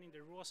we are learning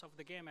the rules of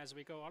the game as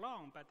we go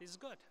along, but it's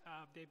good.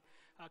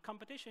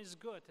 Competition is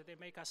good. They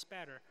make us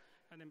better,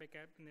 and they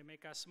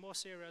make us more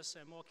serious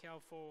and more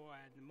careful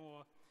and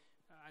more,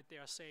 I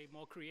dare say,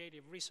 more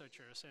creative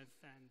researchers,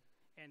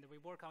 and we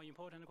work on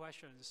important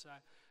questions.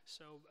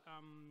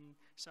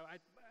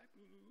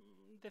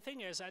 The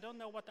thing is, I don't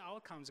know what the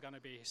outcome is going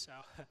to be, so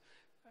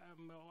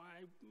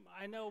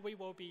I know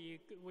we'll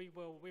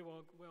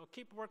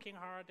keep working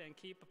hard and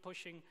keep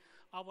pushing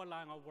our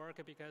line of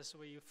work because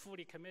we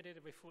fully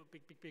committed,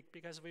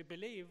 because we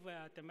believe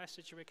the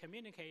message we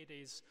communicate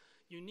is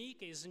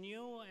unique, is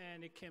new,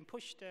 and it can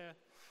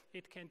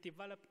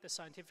develop the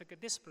scientific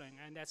discipline,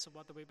 and that's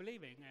what we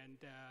believe in.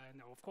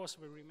 And of course,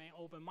 we remain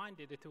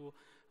open-minded to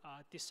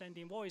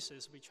dissenting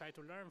voices. We try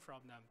to learn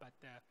from them, but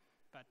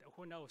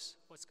who knows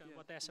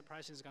what their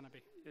surprise is going to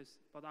be. Yes,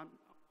 but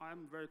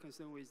I'm very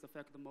concerned with the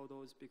factor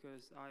models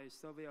because I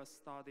survey a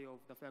study of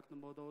the factor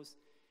models,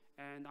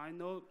 and I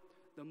know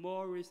the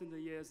more recent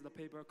years the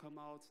paper come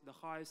out, the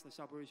highest the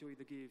Sharpe ratio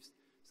it gives.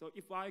 So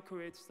if I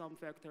create some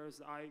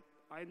factors,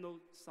 I know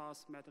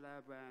SAS,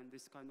 MATLAB, and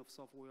this kind of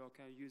software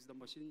can use the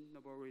machine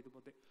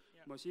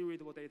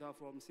readable data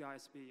from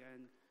CISP,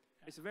 and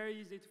it's very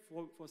easy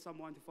for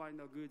someone to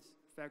find a good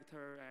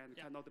factor and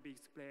cannot be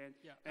explained.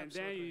 Yeah, and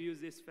absolutely. then you use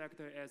this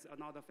factor as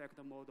another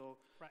factor model.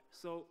 Right.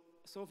 So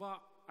far,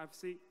 I've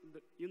seen,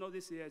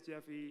 this year,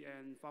 Jeffy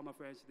and Pharma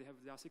French, they have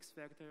their 6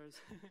 factors.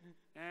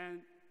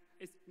 And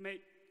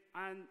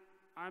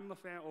I'm a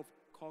fan of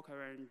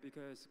Cochrane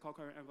because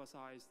Cochrane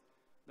emphasized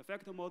the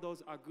factor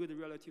models are good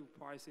relative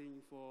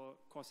pricing for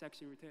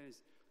cross-section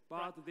returns,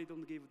 but they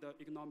don't give the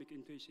economic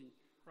intuition.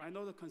 Right. I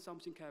know the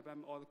consumption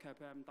CAPM or the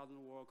CAPM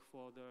doesn't work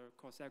for the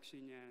cross-section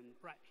and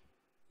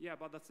yeah,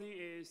 but the thing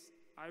is,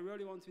 I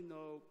really want to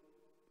know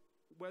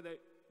whether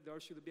there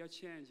should be a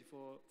change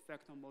for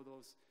factor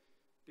models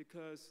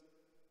because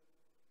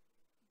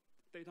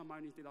data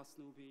mining, data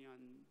snooping,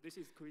 and this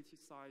is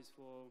criticized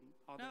for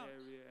other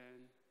area.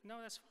 And no,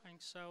 that's fine.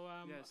 So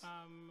yes.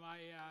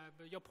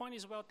 Your point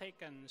is well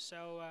taken.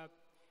 So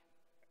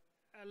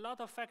a lot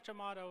of factor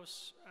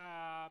models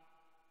are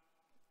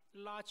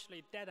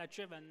largely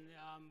data-driven,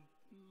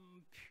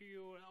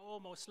 pure,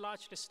 almost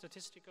largely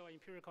statistical,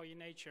 empirical in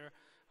nature,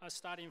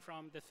 starting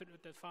from the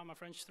Pharma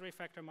French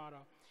 3-factor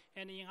model.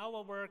 And in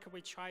our work,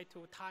 we try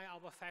to tie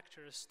our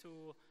factors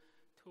to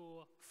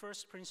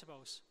first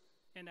principles.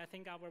 And I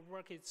think our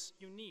work is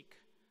unique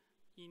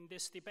in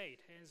this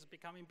debate. It's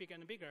becoming bigger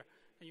and bigger.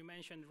 And you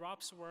mentioned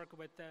Rob's work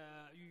with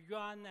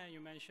Yuan, and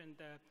you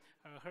mentioned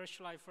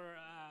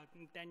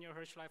Daniel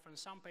Hirschleifer in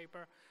some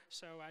paper.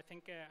 So I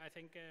think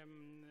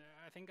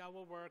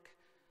our work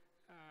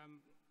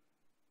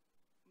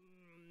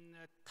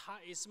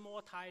is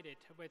more tied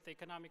with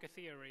economic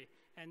theory.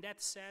 And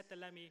that said,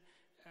 let me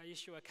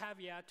issue a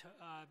caveat.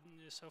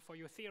 So for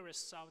you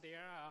theorists out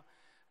there,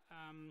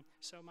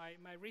 so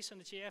my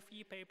recent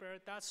GFE paper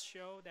does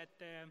show that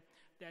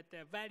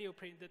the value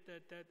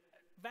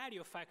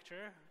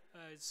factor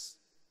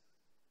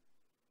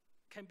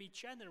can be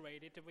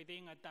generated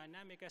within a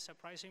dynamic asset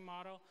pricing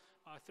model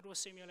through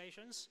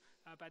simulations,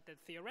 but the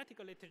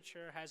theoretical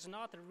literature has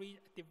not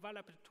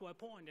developed to a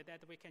point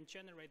that we can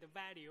generate the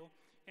value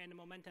and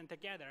momentum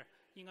together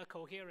in a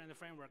coherent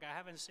framework. I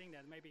haven't seen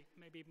that. Maybe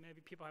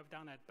people have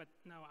done that, but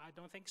no, I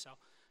don't think so.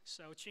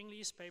 So Jing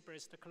Li's paper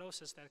is the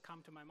closest that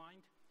come to my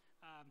mind.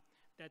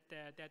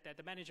 That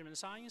the management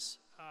science,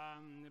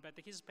 but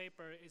his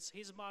paper,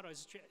 his model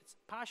is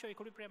partial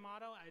equilibrium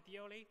model,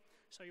 ideally.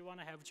 So you want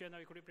to have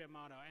general equilibrium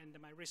model.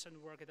 And my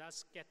recent work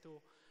does get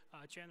to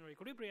general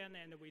equilibrium,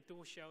 and we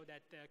do show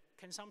that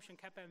consumption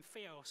CAPM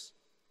fails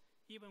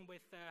even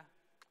with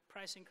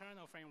pricing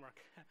kernel framework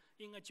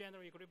in a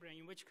general equilibrium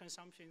in which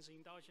consumption is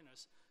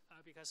endogenous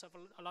because of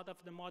a lot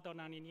of the model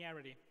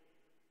nonlinearity.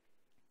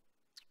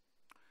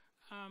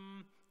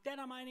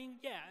 Data mining,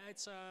 yeah,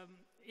 it's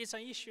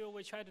an issue.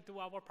 We try to do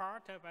our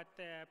part,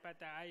 but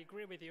I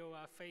agree with you.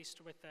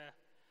 Faced with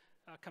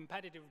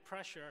competitive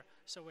pressure,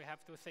 so we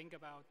have to think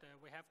about.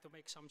 We have to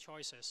make some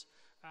choices.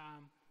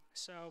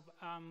 So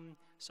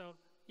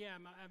yeah,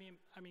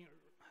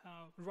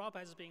 Rob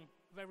has been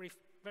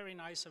very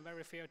nice and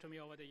very fair to me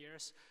over the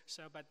years.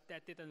 So, but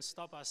that didn't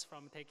stop us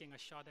from taking a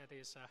shot at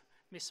his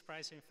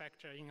mispricing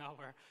factor in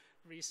our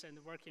recent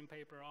working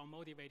paper on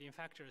motivating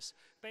factors.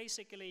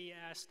 Basically,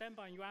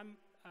 Stenba and Yuan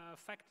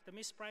the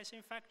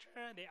mispricing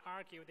factor. They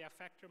argue their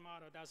factor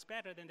model does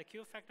better than the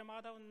Q factor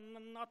model.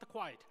 Not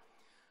quite,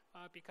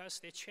 because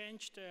they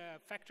changed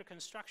factor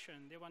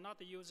construction. They were not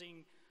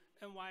using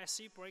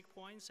NYSE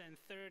breakpoints and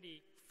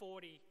 30,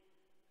 40,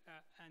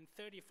 and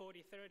 30,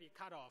 40, 30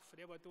 cutoff.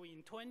 They were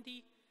doing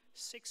 20,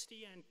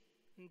 60,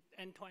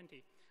 and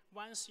 20.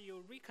 Once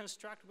you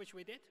reconstruct, which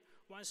we did,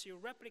 once you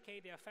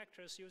replicate their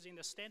factors using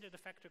the standard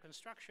factor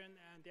construction,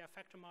 and their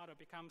factor model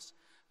becomes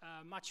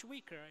much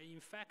weaker. In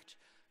fact,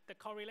 the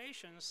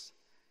correlations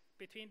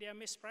between their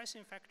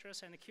mispricing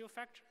factors and the Q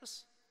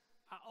factors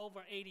are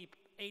over 80%.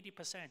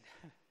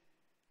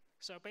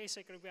 So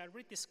basically, we are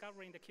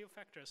rediscovering the Q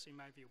factors in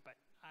my view, but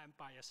I'm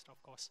biased,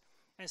 of course.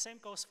 And same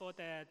goes for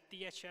the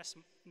DHS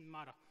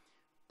model,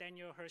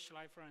 Daniel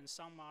Hirschleifer and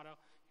some model,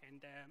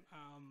 and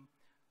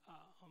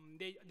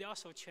they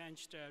also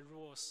changed the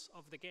rules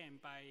of the game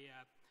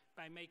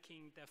by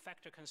making the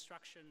factor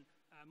construction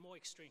more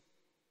extreme.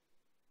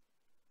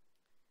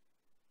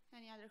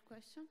 Any other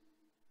question?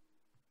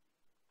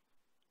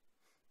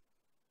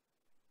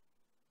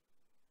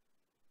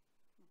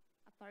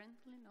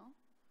 Apparently no.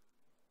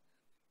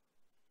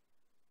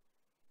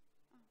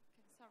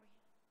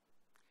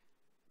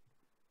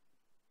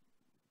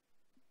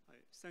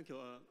 Thank you.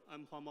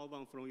 I'm Huang Mao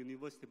Wang from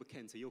University of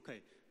Kent, UK.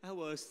 I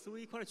have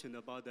 3 questions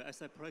about the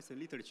asset pricing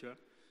literature.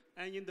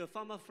 And in the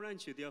Pharma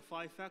French, their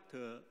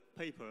 5-factor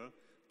paper,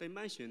 they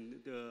mentioned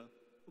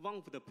one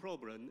of the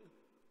problems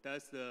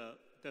that the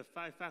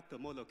 5-factor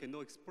model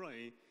cannot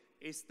explain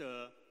is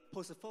the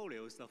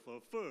portfolios of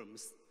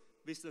firms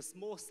with a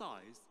small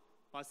size,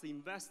 but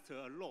invest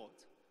a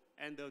lot,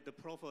 and the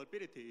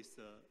profitability is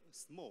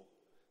small.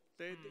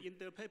 In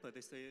their paper,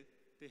 they say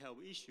they have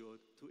issue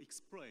to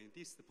explain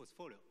this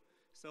portfolio.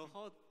 So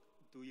how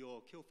do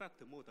your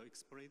Q-factor model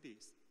explain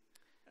this?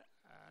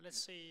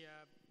 Let's see.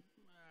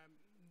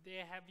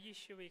 They have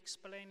issue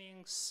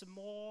explaining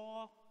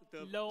small,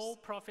 low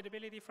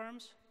profitability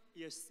firms?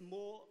 Yes,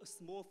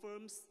 small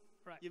firms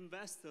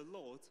invest a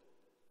lot,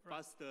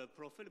 but the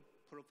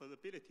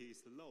profitability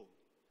is low.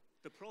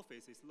 The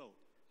profit is low.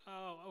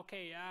 Oh,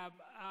 okay.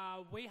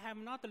 We have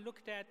not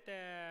looked at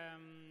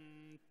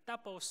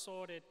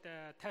double-sorted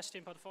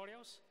testing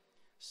portfolios.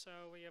 So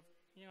we have,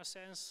 in a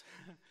sense,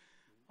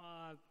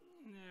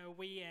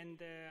 we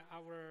and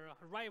our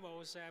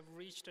rivals have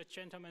reached a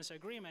gentleman's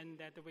agreement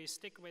that we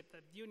stick with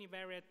the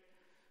univariate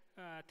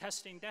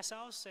testing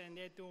deciles, and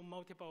they do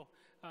multiple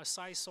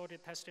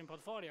size-sorted testing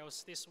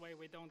portfolios. This way,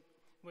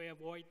 we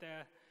avoid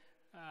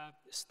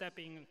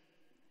stepping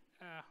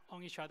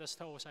on each other's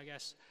toes, I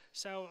guess.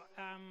 So,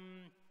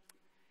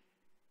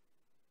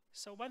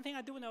 so one thing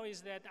I do know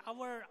is that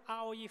our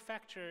ROE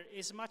factor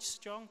is much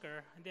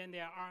stronger than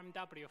their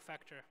RMW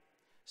factor.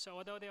 So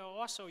although they are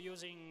also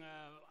using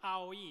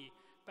ROE,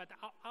 but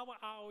our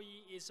ROE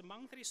is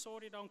monthly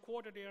sorted on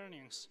quarterly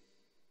earnings.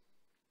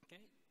 Okay,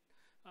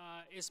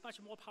 it's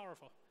much more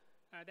powerful.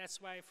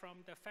 That's why from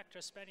the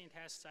factor spanning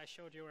tests I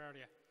showed you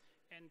earlier,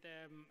 and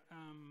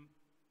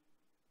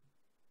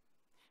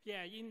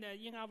yeah,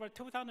 in our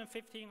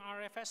 2015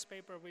 RFS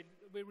paper,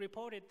 we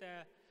reported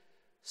the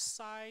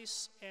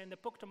size and the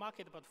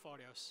book-to-market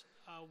portfolios.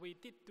 We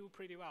did do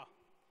pretty well,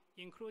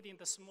 including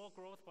the small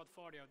growth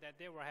portfolio that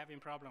they were having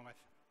problem with.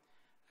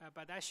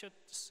 But I should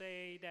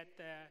say that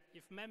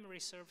if memory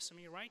serves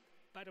me right,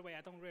 by the way,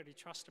 I don't really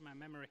trust my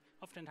memory.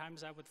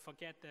 Oftentimes I would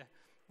forget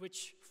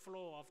which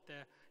floor of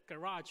the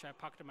garage I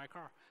parked my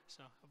car.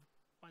 So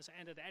once I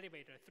enter the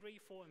elevator, 3,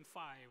 4, and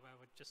 5, I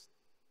would just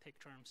take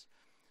turns.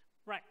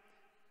 Right.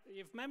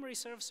 If memory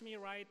serves me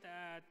right,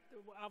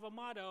 our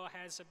model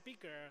has a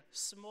bigger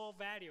small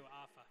value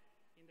alpha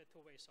in the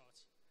two-way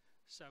sorts.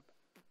 So,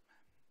 okay.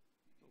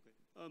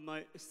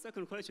 My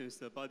second question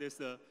is about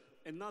this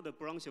another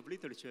branch of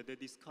literature that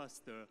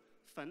discussed the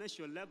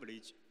financial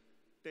leverage.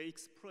 They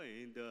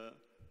explain the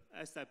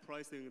asset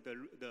pricing,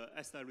 the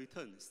asset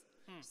returns.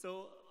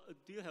 So,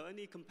 do you have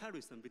any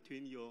comparison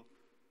between your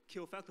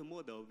Q-factor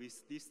model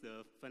with this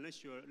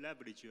financial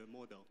leverage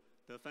model?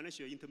 The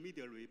financial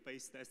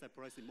intermediary-based asset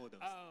pricing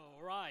models. Oh,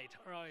 right,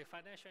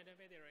 financial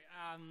intermediary.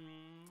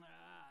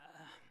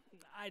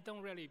 I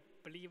don't really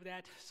believe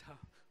that, so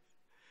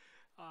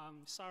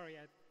sorry,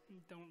 I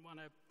don't want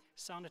to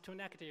sound too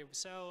negative.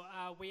 So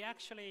we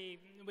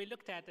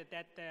looked at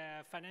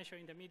that financial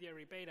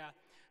intermediary beta.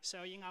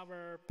 So in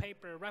our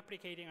paper,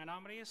 Replicating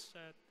Anomalies,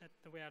 that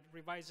we are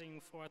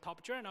revising for a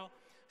top journal,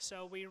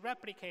 so we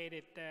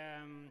replicated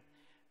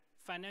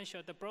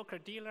the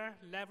broker-dealer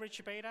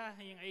leverage beta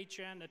in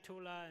HN, the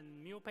Tula,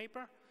 and Mu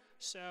paper.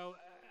 So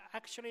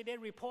actually, they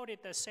reported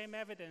the same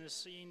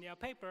evidence in their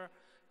paper.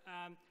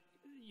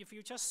 If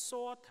you just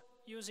sort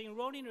using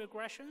rolling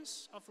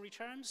regressions of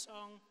returns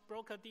on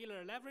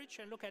broker-dealer leverage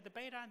and look at the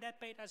beta, that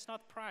beta is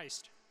not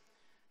priced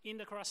in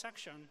the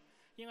cross-section.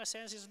 In a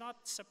sense, it's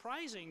not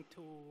surprising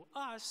to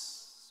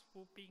us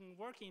who've been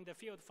working in the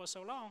field for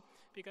so long,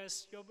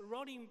 because your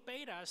rolling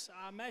betas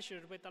are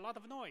measured with a lot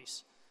of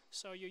noise.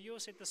 So you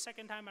use it the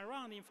second time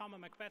around in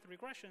Farmer-Macbeth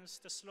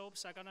regressions, the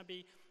slopes are going to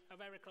be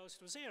very close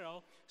to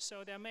 0.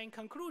 So their main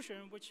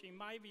conclusion, which in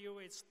my view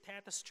is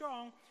tad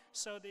strong,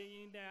 so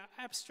in the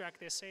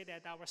abstract they say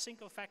that our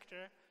single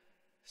factor,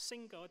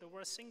 the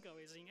word single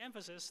is in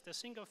emphasis, the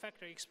single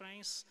factor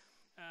explains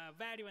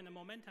value and the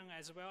momentum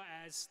as well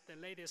as the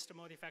latest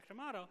multi-factor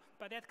model.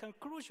 But that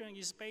conclusion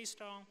is based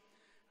on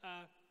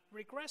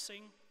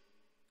regressing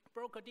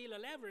broker-dealer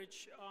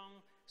leverage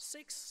on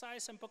 6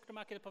 size and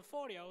book-to-market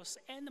portfolios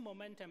and the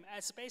momentum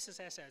as basis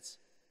assets.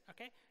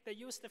 Okay, they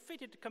use the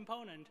fitted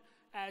component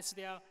as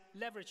their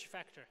leverage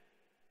factor.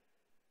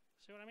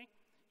 See what I mean?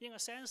 In a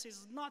sense,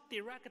 it's not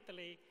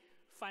directly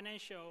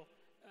financial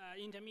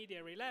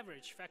intermediary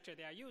leverage factor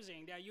they are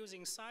using. They are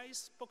using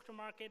size,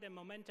 book-to-market, and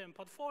momentum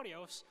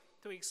portfolios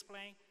to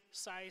explain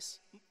size,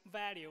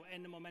 value,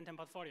 and the momentum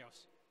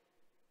portfolios.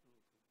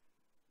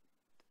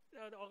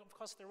 Of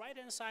course, the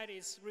right-hand side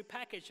is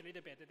repackaged a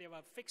little bit. They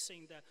were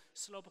fixing the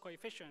slope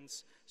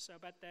coefficients. So,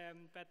 but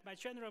my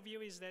general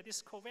view is that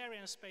these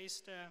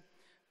covariance-based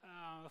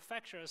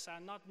factors are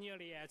not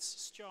nearly as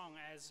strong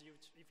as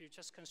if you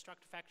just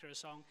construct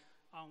factors on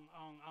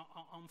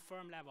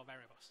firm-level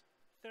variables.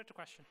 Third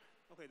question.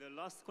 Okay, the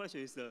last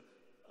question is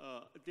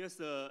there's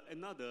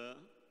another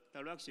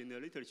direction in the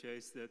literature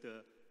is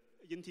the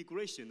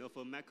integration of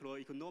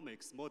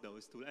macroeconomics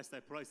models to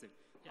asset pricing.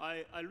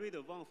 Yeah. I read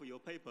one of your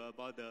paper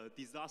about the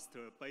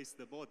disaster-based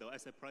model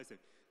asset pricing.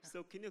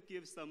 So can you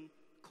give some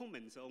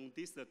comments on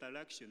this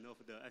direction of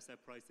the asset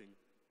pricing?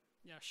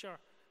 Yeah, sure.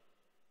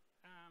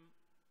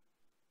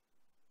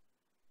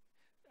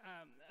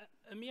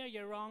 Amir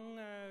Yaron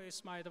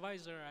is my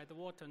advisor at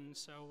Wharton.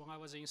 So when I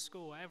was in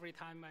school, every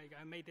time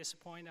I made this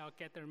point, I'll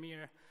get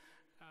Amir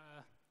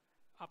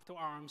up to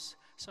arms.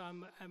 So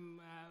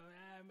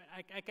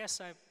I guess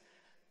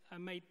I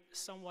made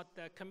somewhat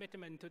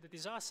commitment to the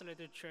disaster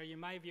literature. In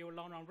my view,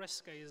 long-run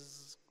risk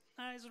is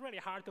really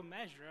hard to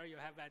measure. You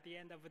have, at the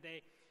end of the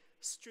day,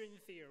 string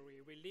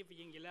theory. We live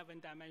in 11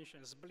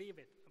 dimensions. Believe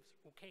it.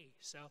 Okay.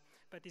 So,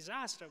 but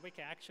disaster, we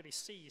can actually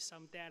see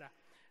some data.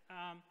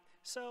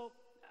 So,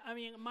 I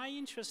mean, my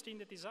interest in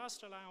the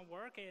disaster line of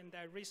work, and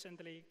I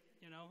recently,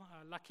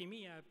 lucky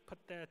me, I put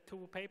the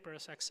 2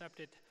 papers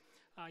accepted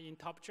in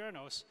top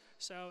journals.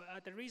 So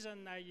the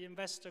reason I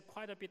invested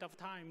quite a bit of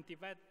time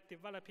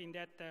developing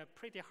that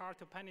pretty hard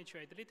to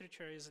penetrate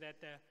literature is that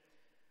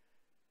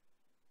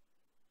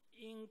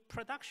in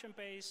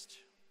production-based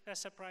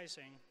asset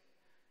pricing,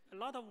 a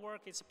lot of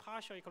work is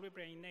partial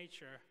equilibrium in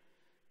nature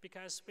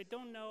because we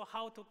don't know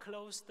how to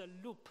close the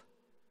loop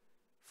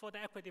for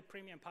the equity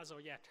premium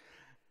puzzle yet.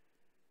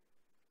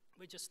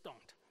 We just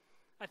don't.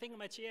 I think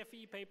my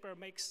GFE paper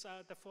makes,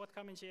 the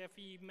forthcoming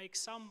GFE makes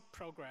some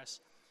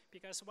progress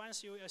because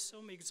once you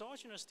assume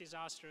exogenous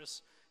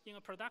disasters in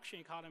a production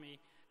economy,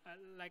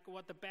 like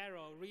what the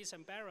Rees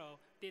and Barrow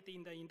did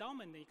in the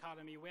endowment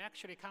economy, we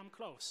actually come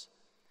close.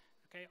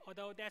 Okay,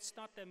 although that's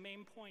not the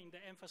main point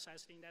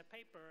emphasized in that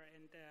paper,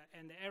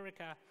 and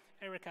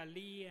Erica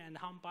Lee and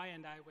Han Bai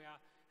and I, we are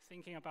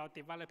thinking about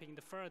developing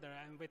the further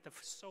and with the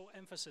sole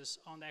emphasis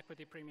on the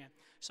equity premium.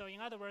 So in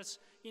other words,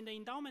 in the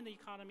endowment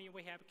economy,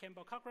 we have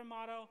Campbell-Cochran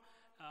model,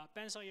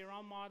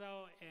 Benson-Yaron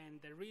model, and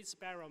the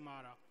Rees-Barrow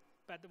model.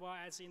 But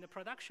whereas in the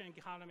production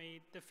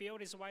economy, the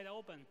field is wide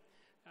open.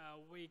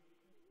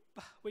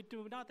 We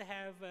do not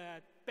have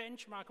a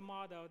benchmark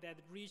model that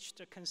reached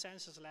the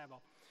consensus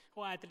level,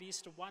 or at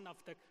least one of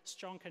the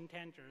strong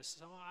contenders.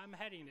 So I'm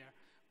heading there.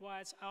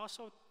 Whereas I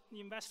also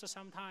invested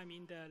some time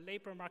in the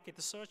labor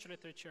market search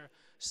literature.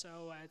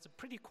 So it's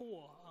pretty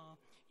cool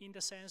in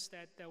the sense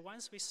that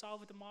once we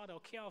solve the model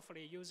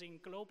carefully using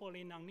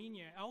globally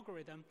nonlinear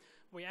algorithm,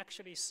 we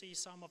actually see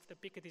some of the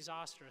big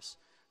disasters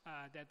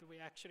that we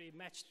actually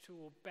matched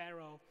to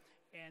Barrow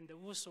and the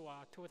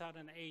Ursula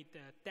 2008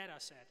 data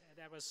set.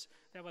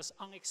 That was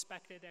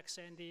unexpected ex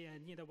ante,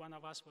 and neither one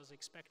of us was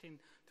expecting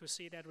to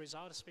see that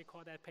results. We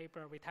call that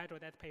paper, we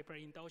titled that paper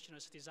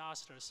Endogenous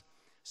Disasters.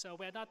 So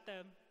we're not,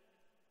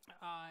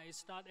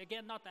 it's not,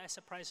 again, not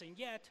asset pricing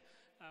yet.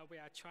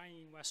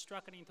 We're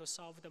struggling to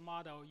solve the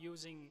model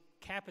using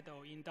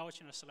capital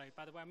endogenously,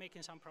 but we're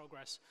making some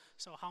progress.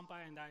 So Han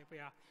Bai and I,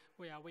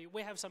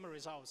 we have some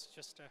results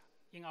just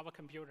in our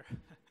computer.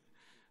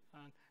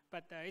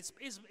 But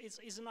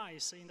it's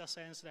nice in the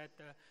sense that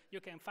you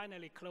can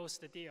finally close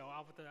the deal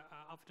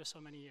after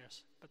so many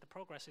years, but the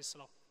progress is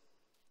slow.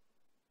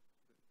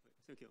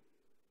 Thank you.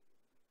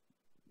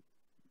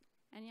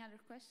 Any other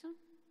question?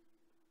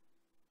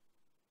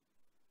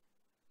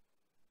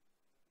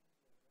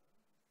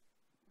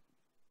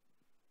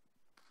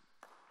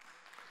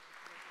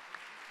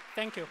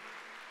 Thank you.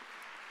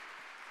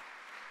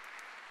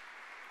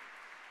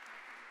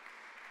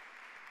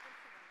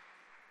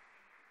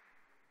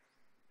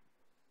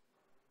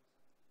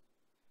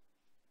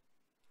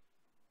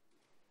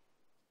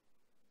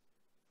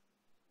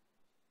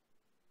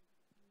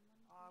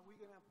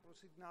 We're going to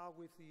proceed now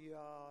with the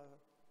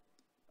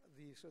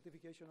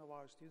certification of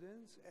our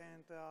students,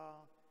 and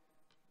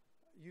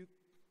you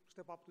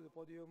step up to the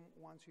podium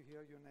once you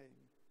hear your name.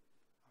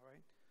 All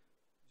right?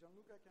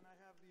 Gianluca, can I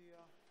have the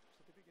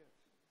certificate?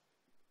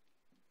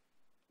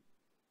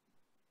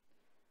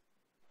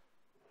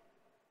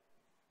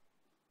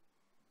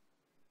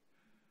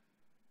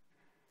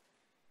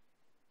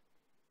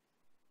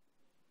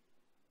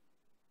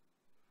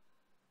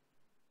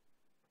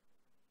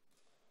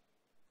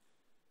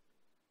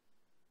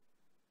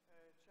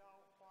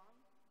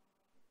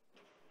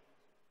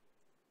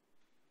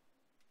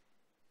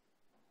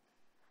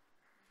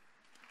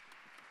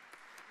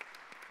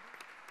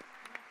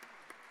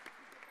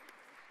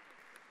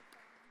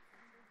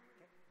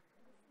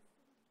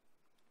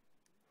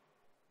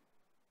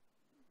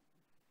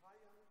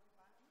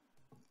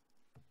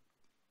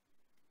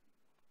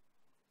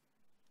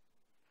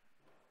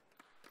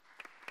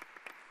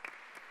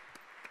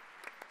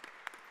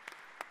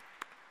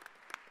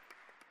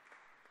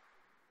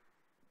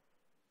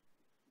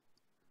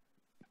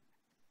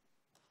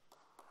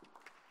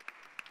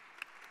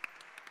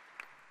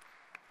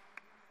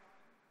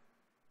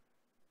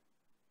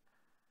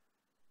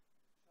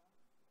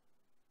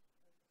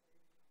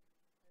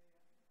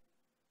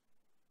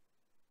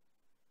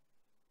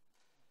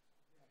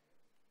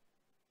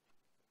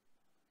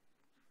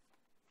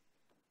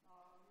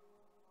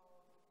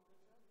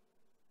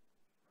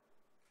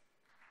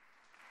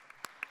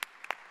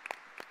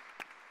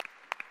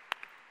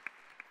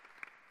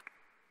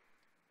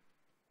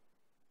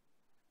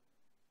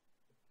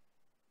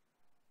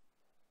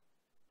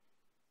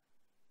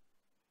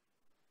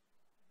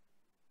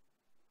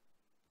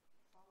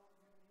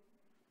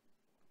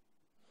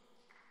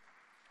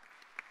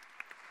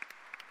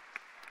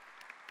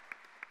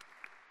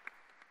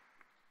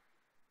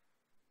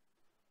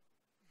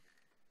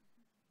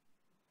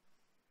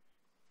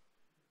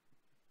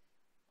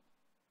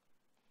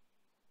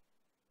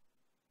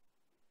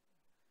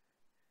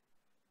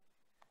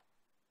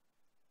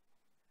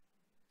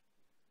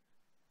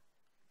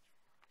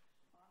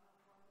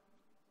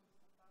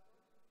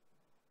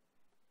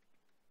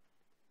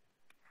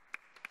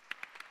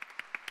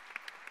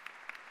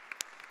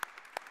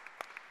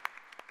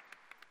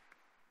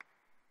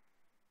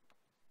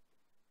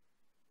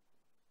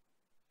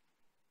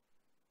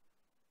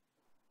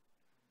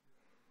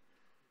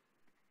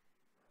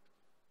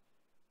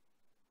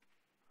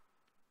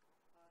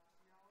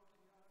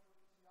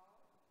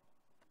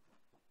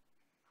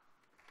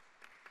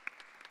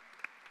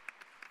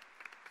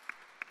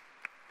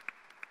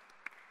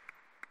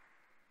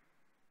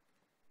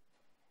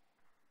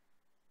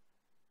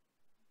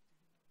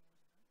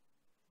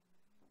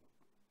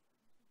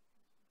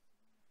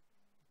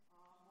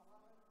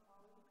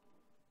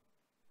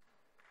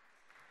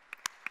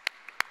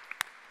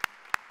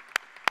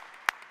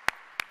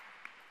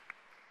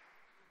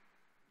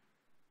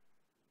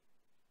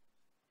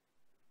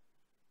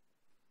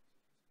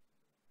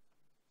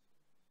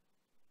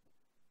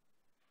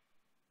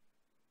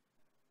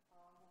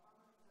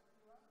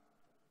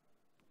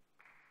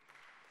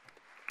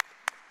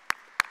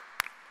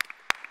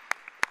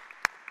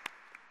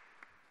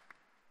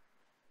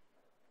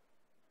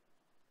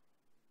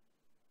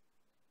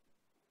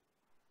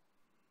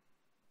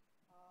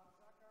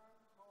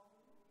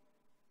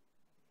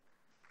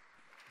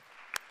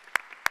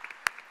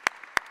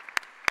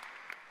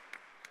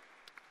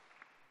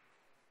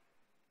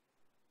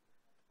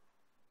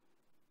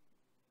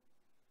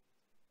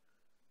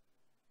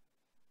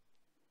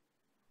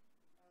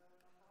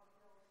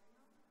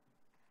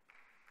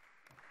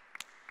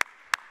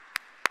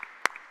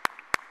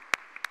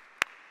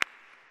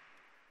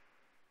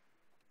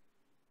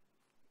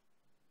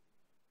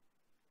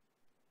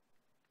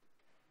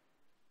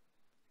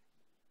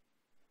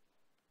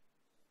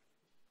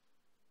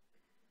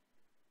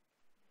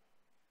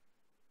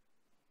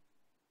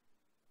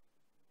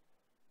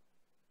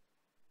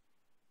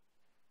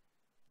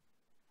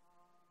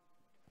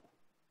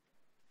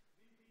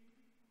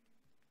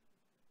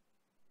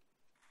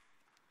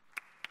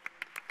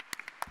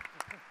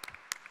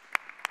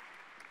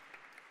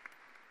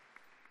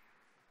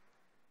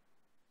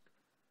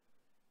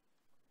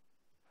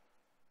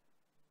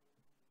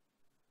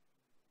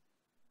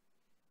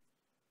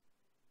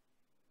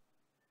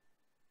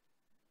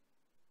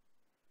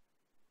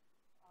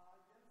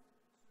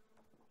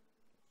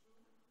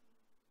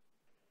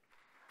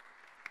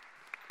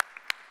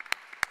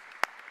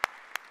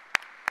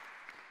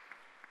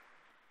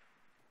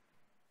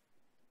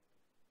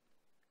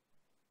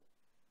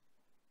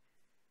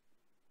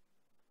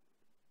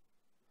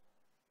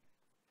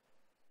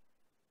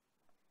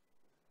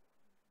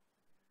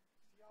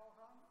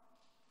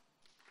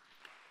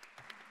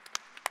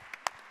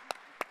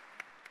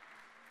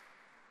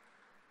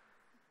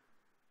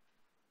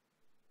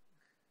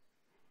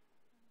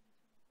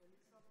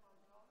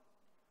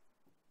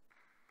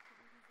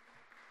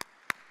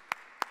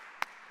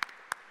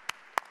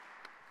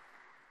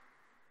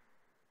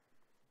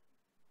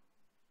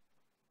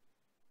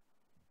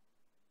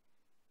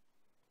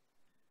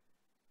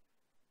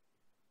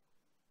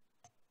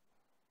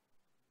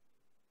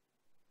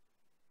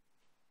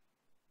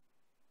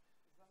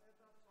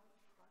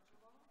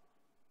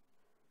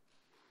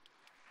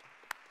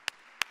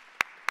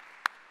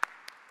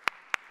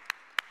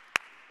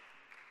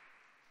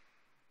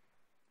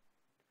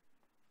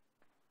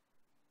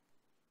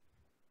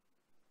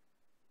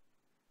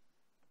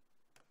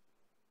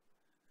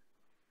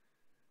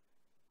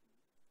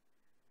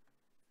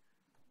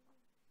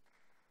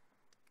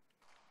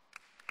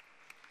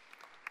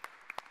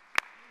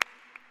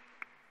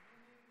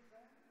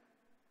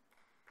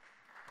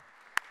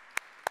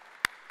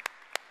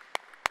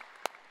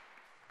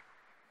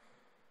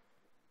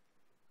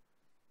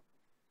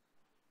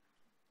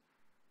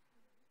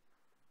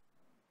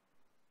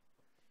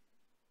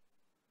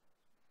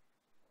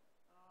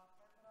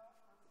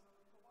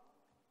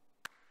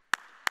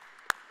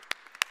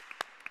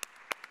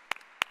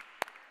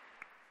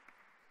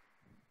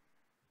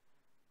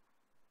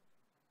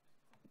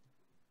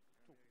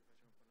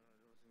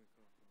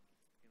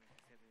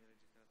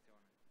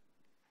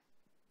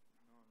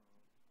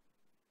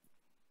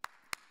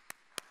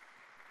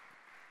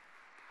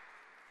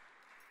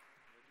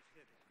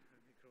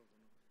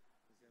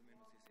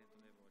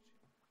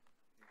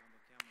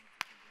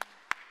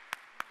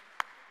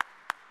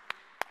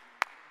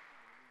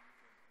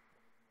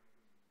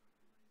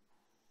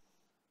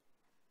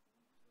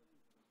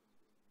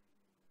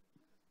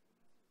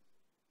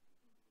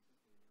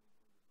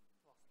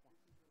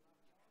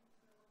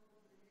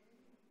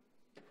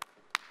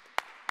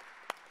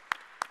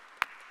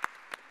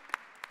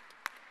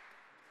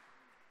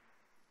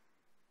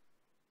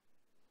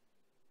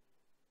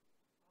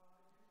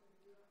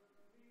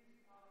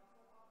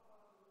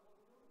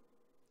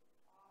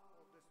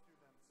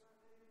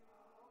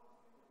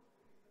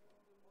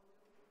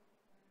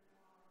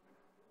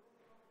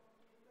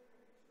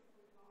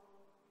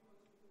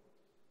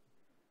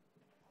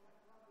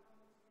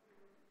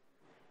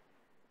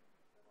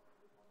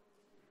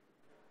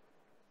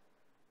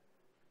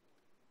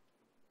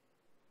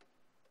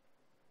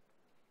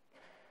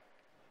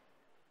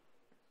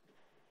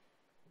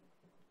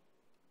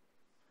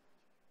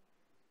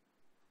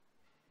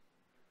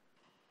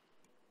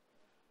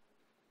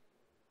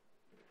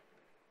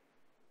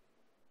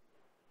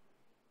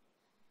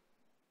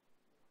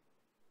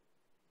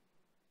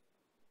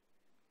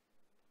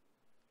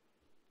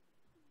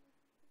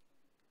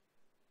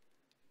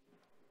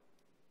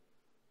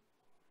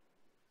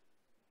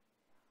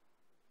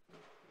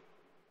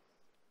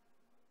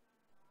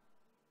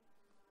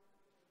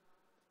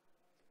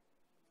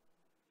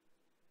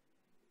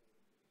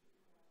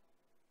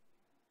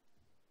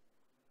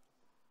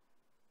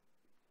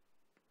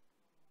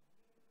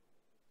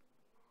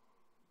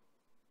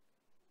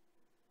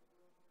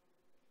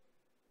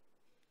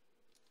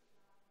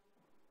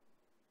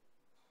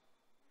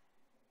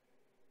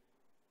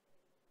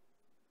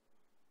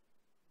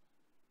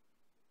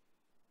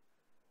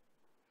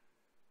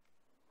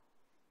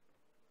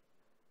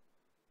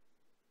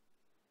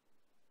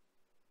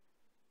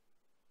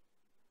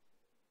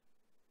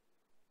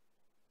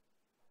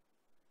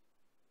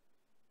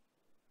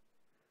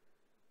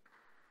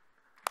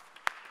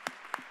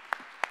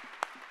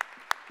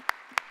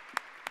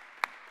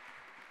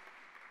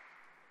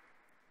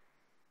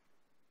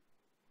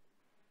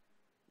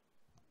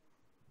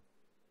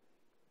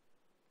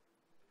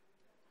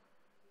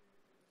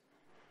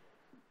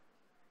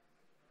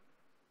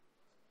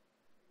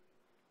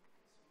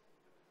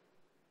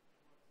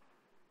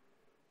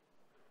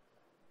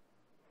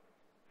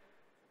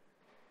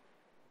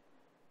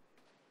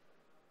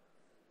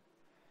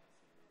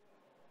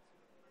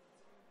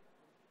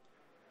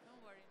 Don't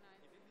worry,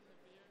 nice. If it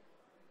disappears.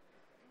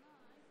 No,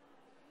 I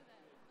can do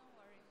that. Don't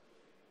worry.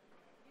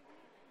 Give me.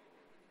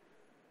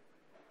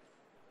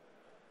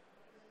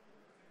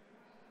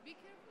 Be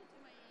careful to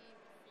my PC.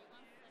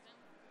 1 second.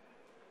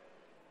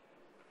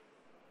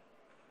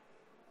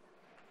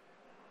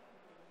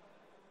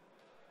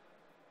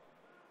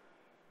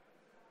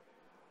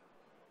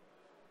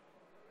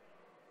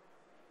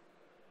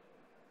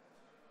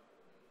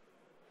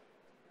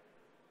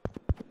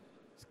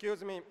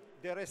 Excuse me,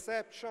 the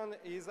reception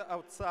is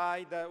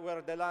outside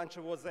where the lunch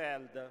was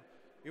held.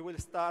 We will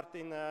start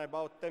in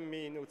about 10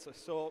 minutes.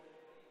 So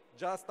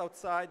just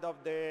outside of,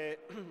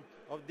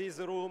 of this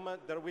room,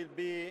 there will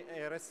be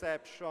a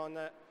reception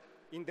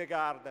in the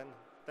garden.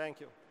 Thank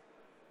you.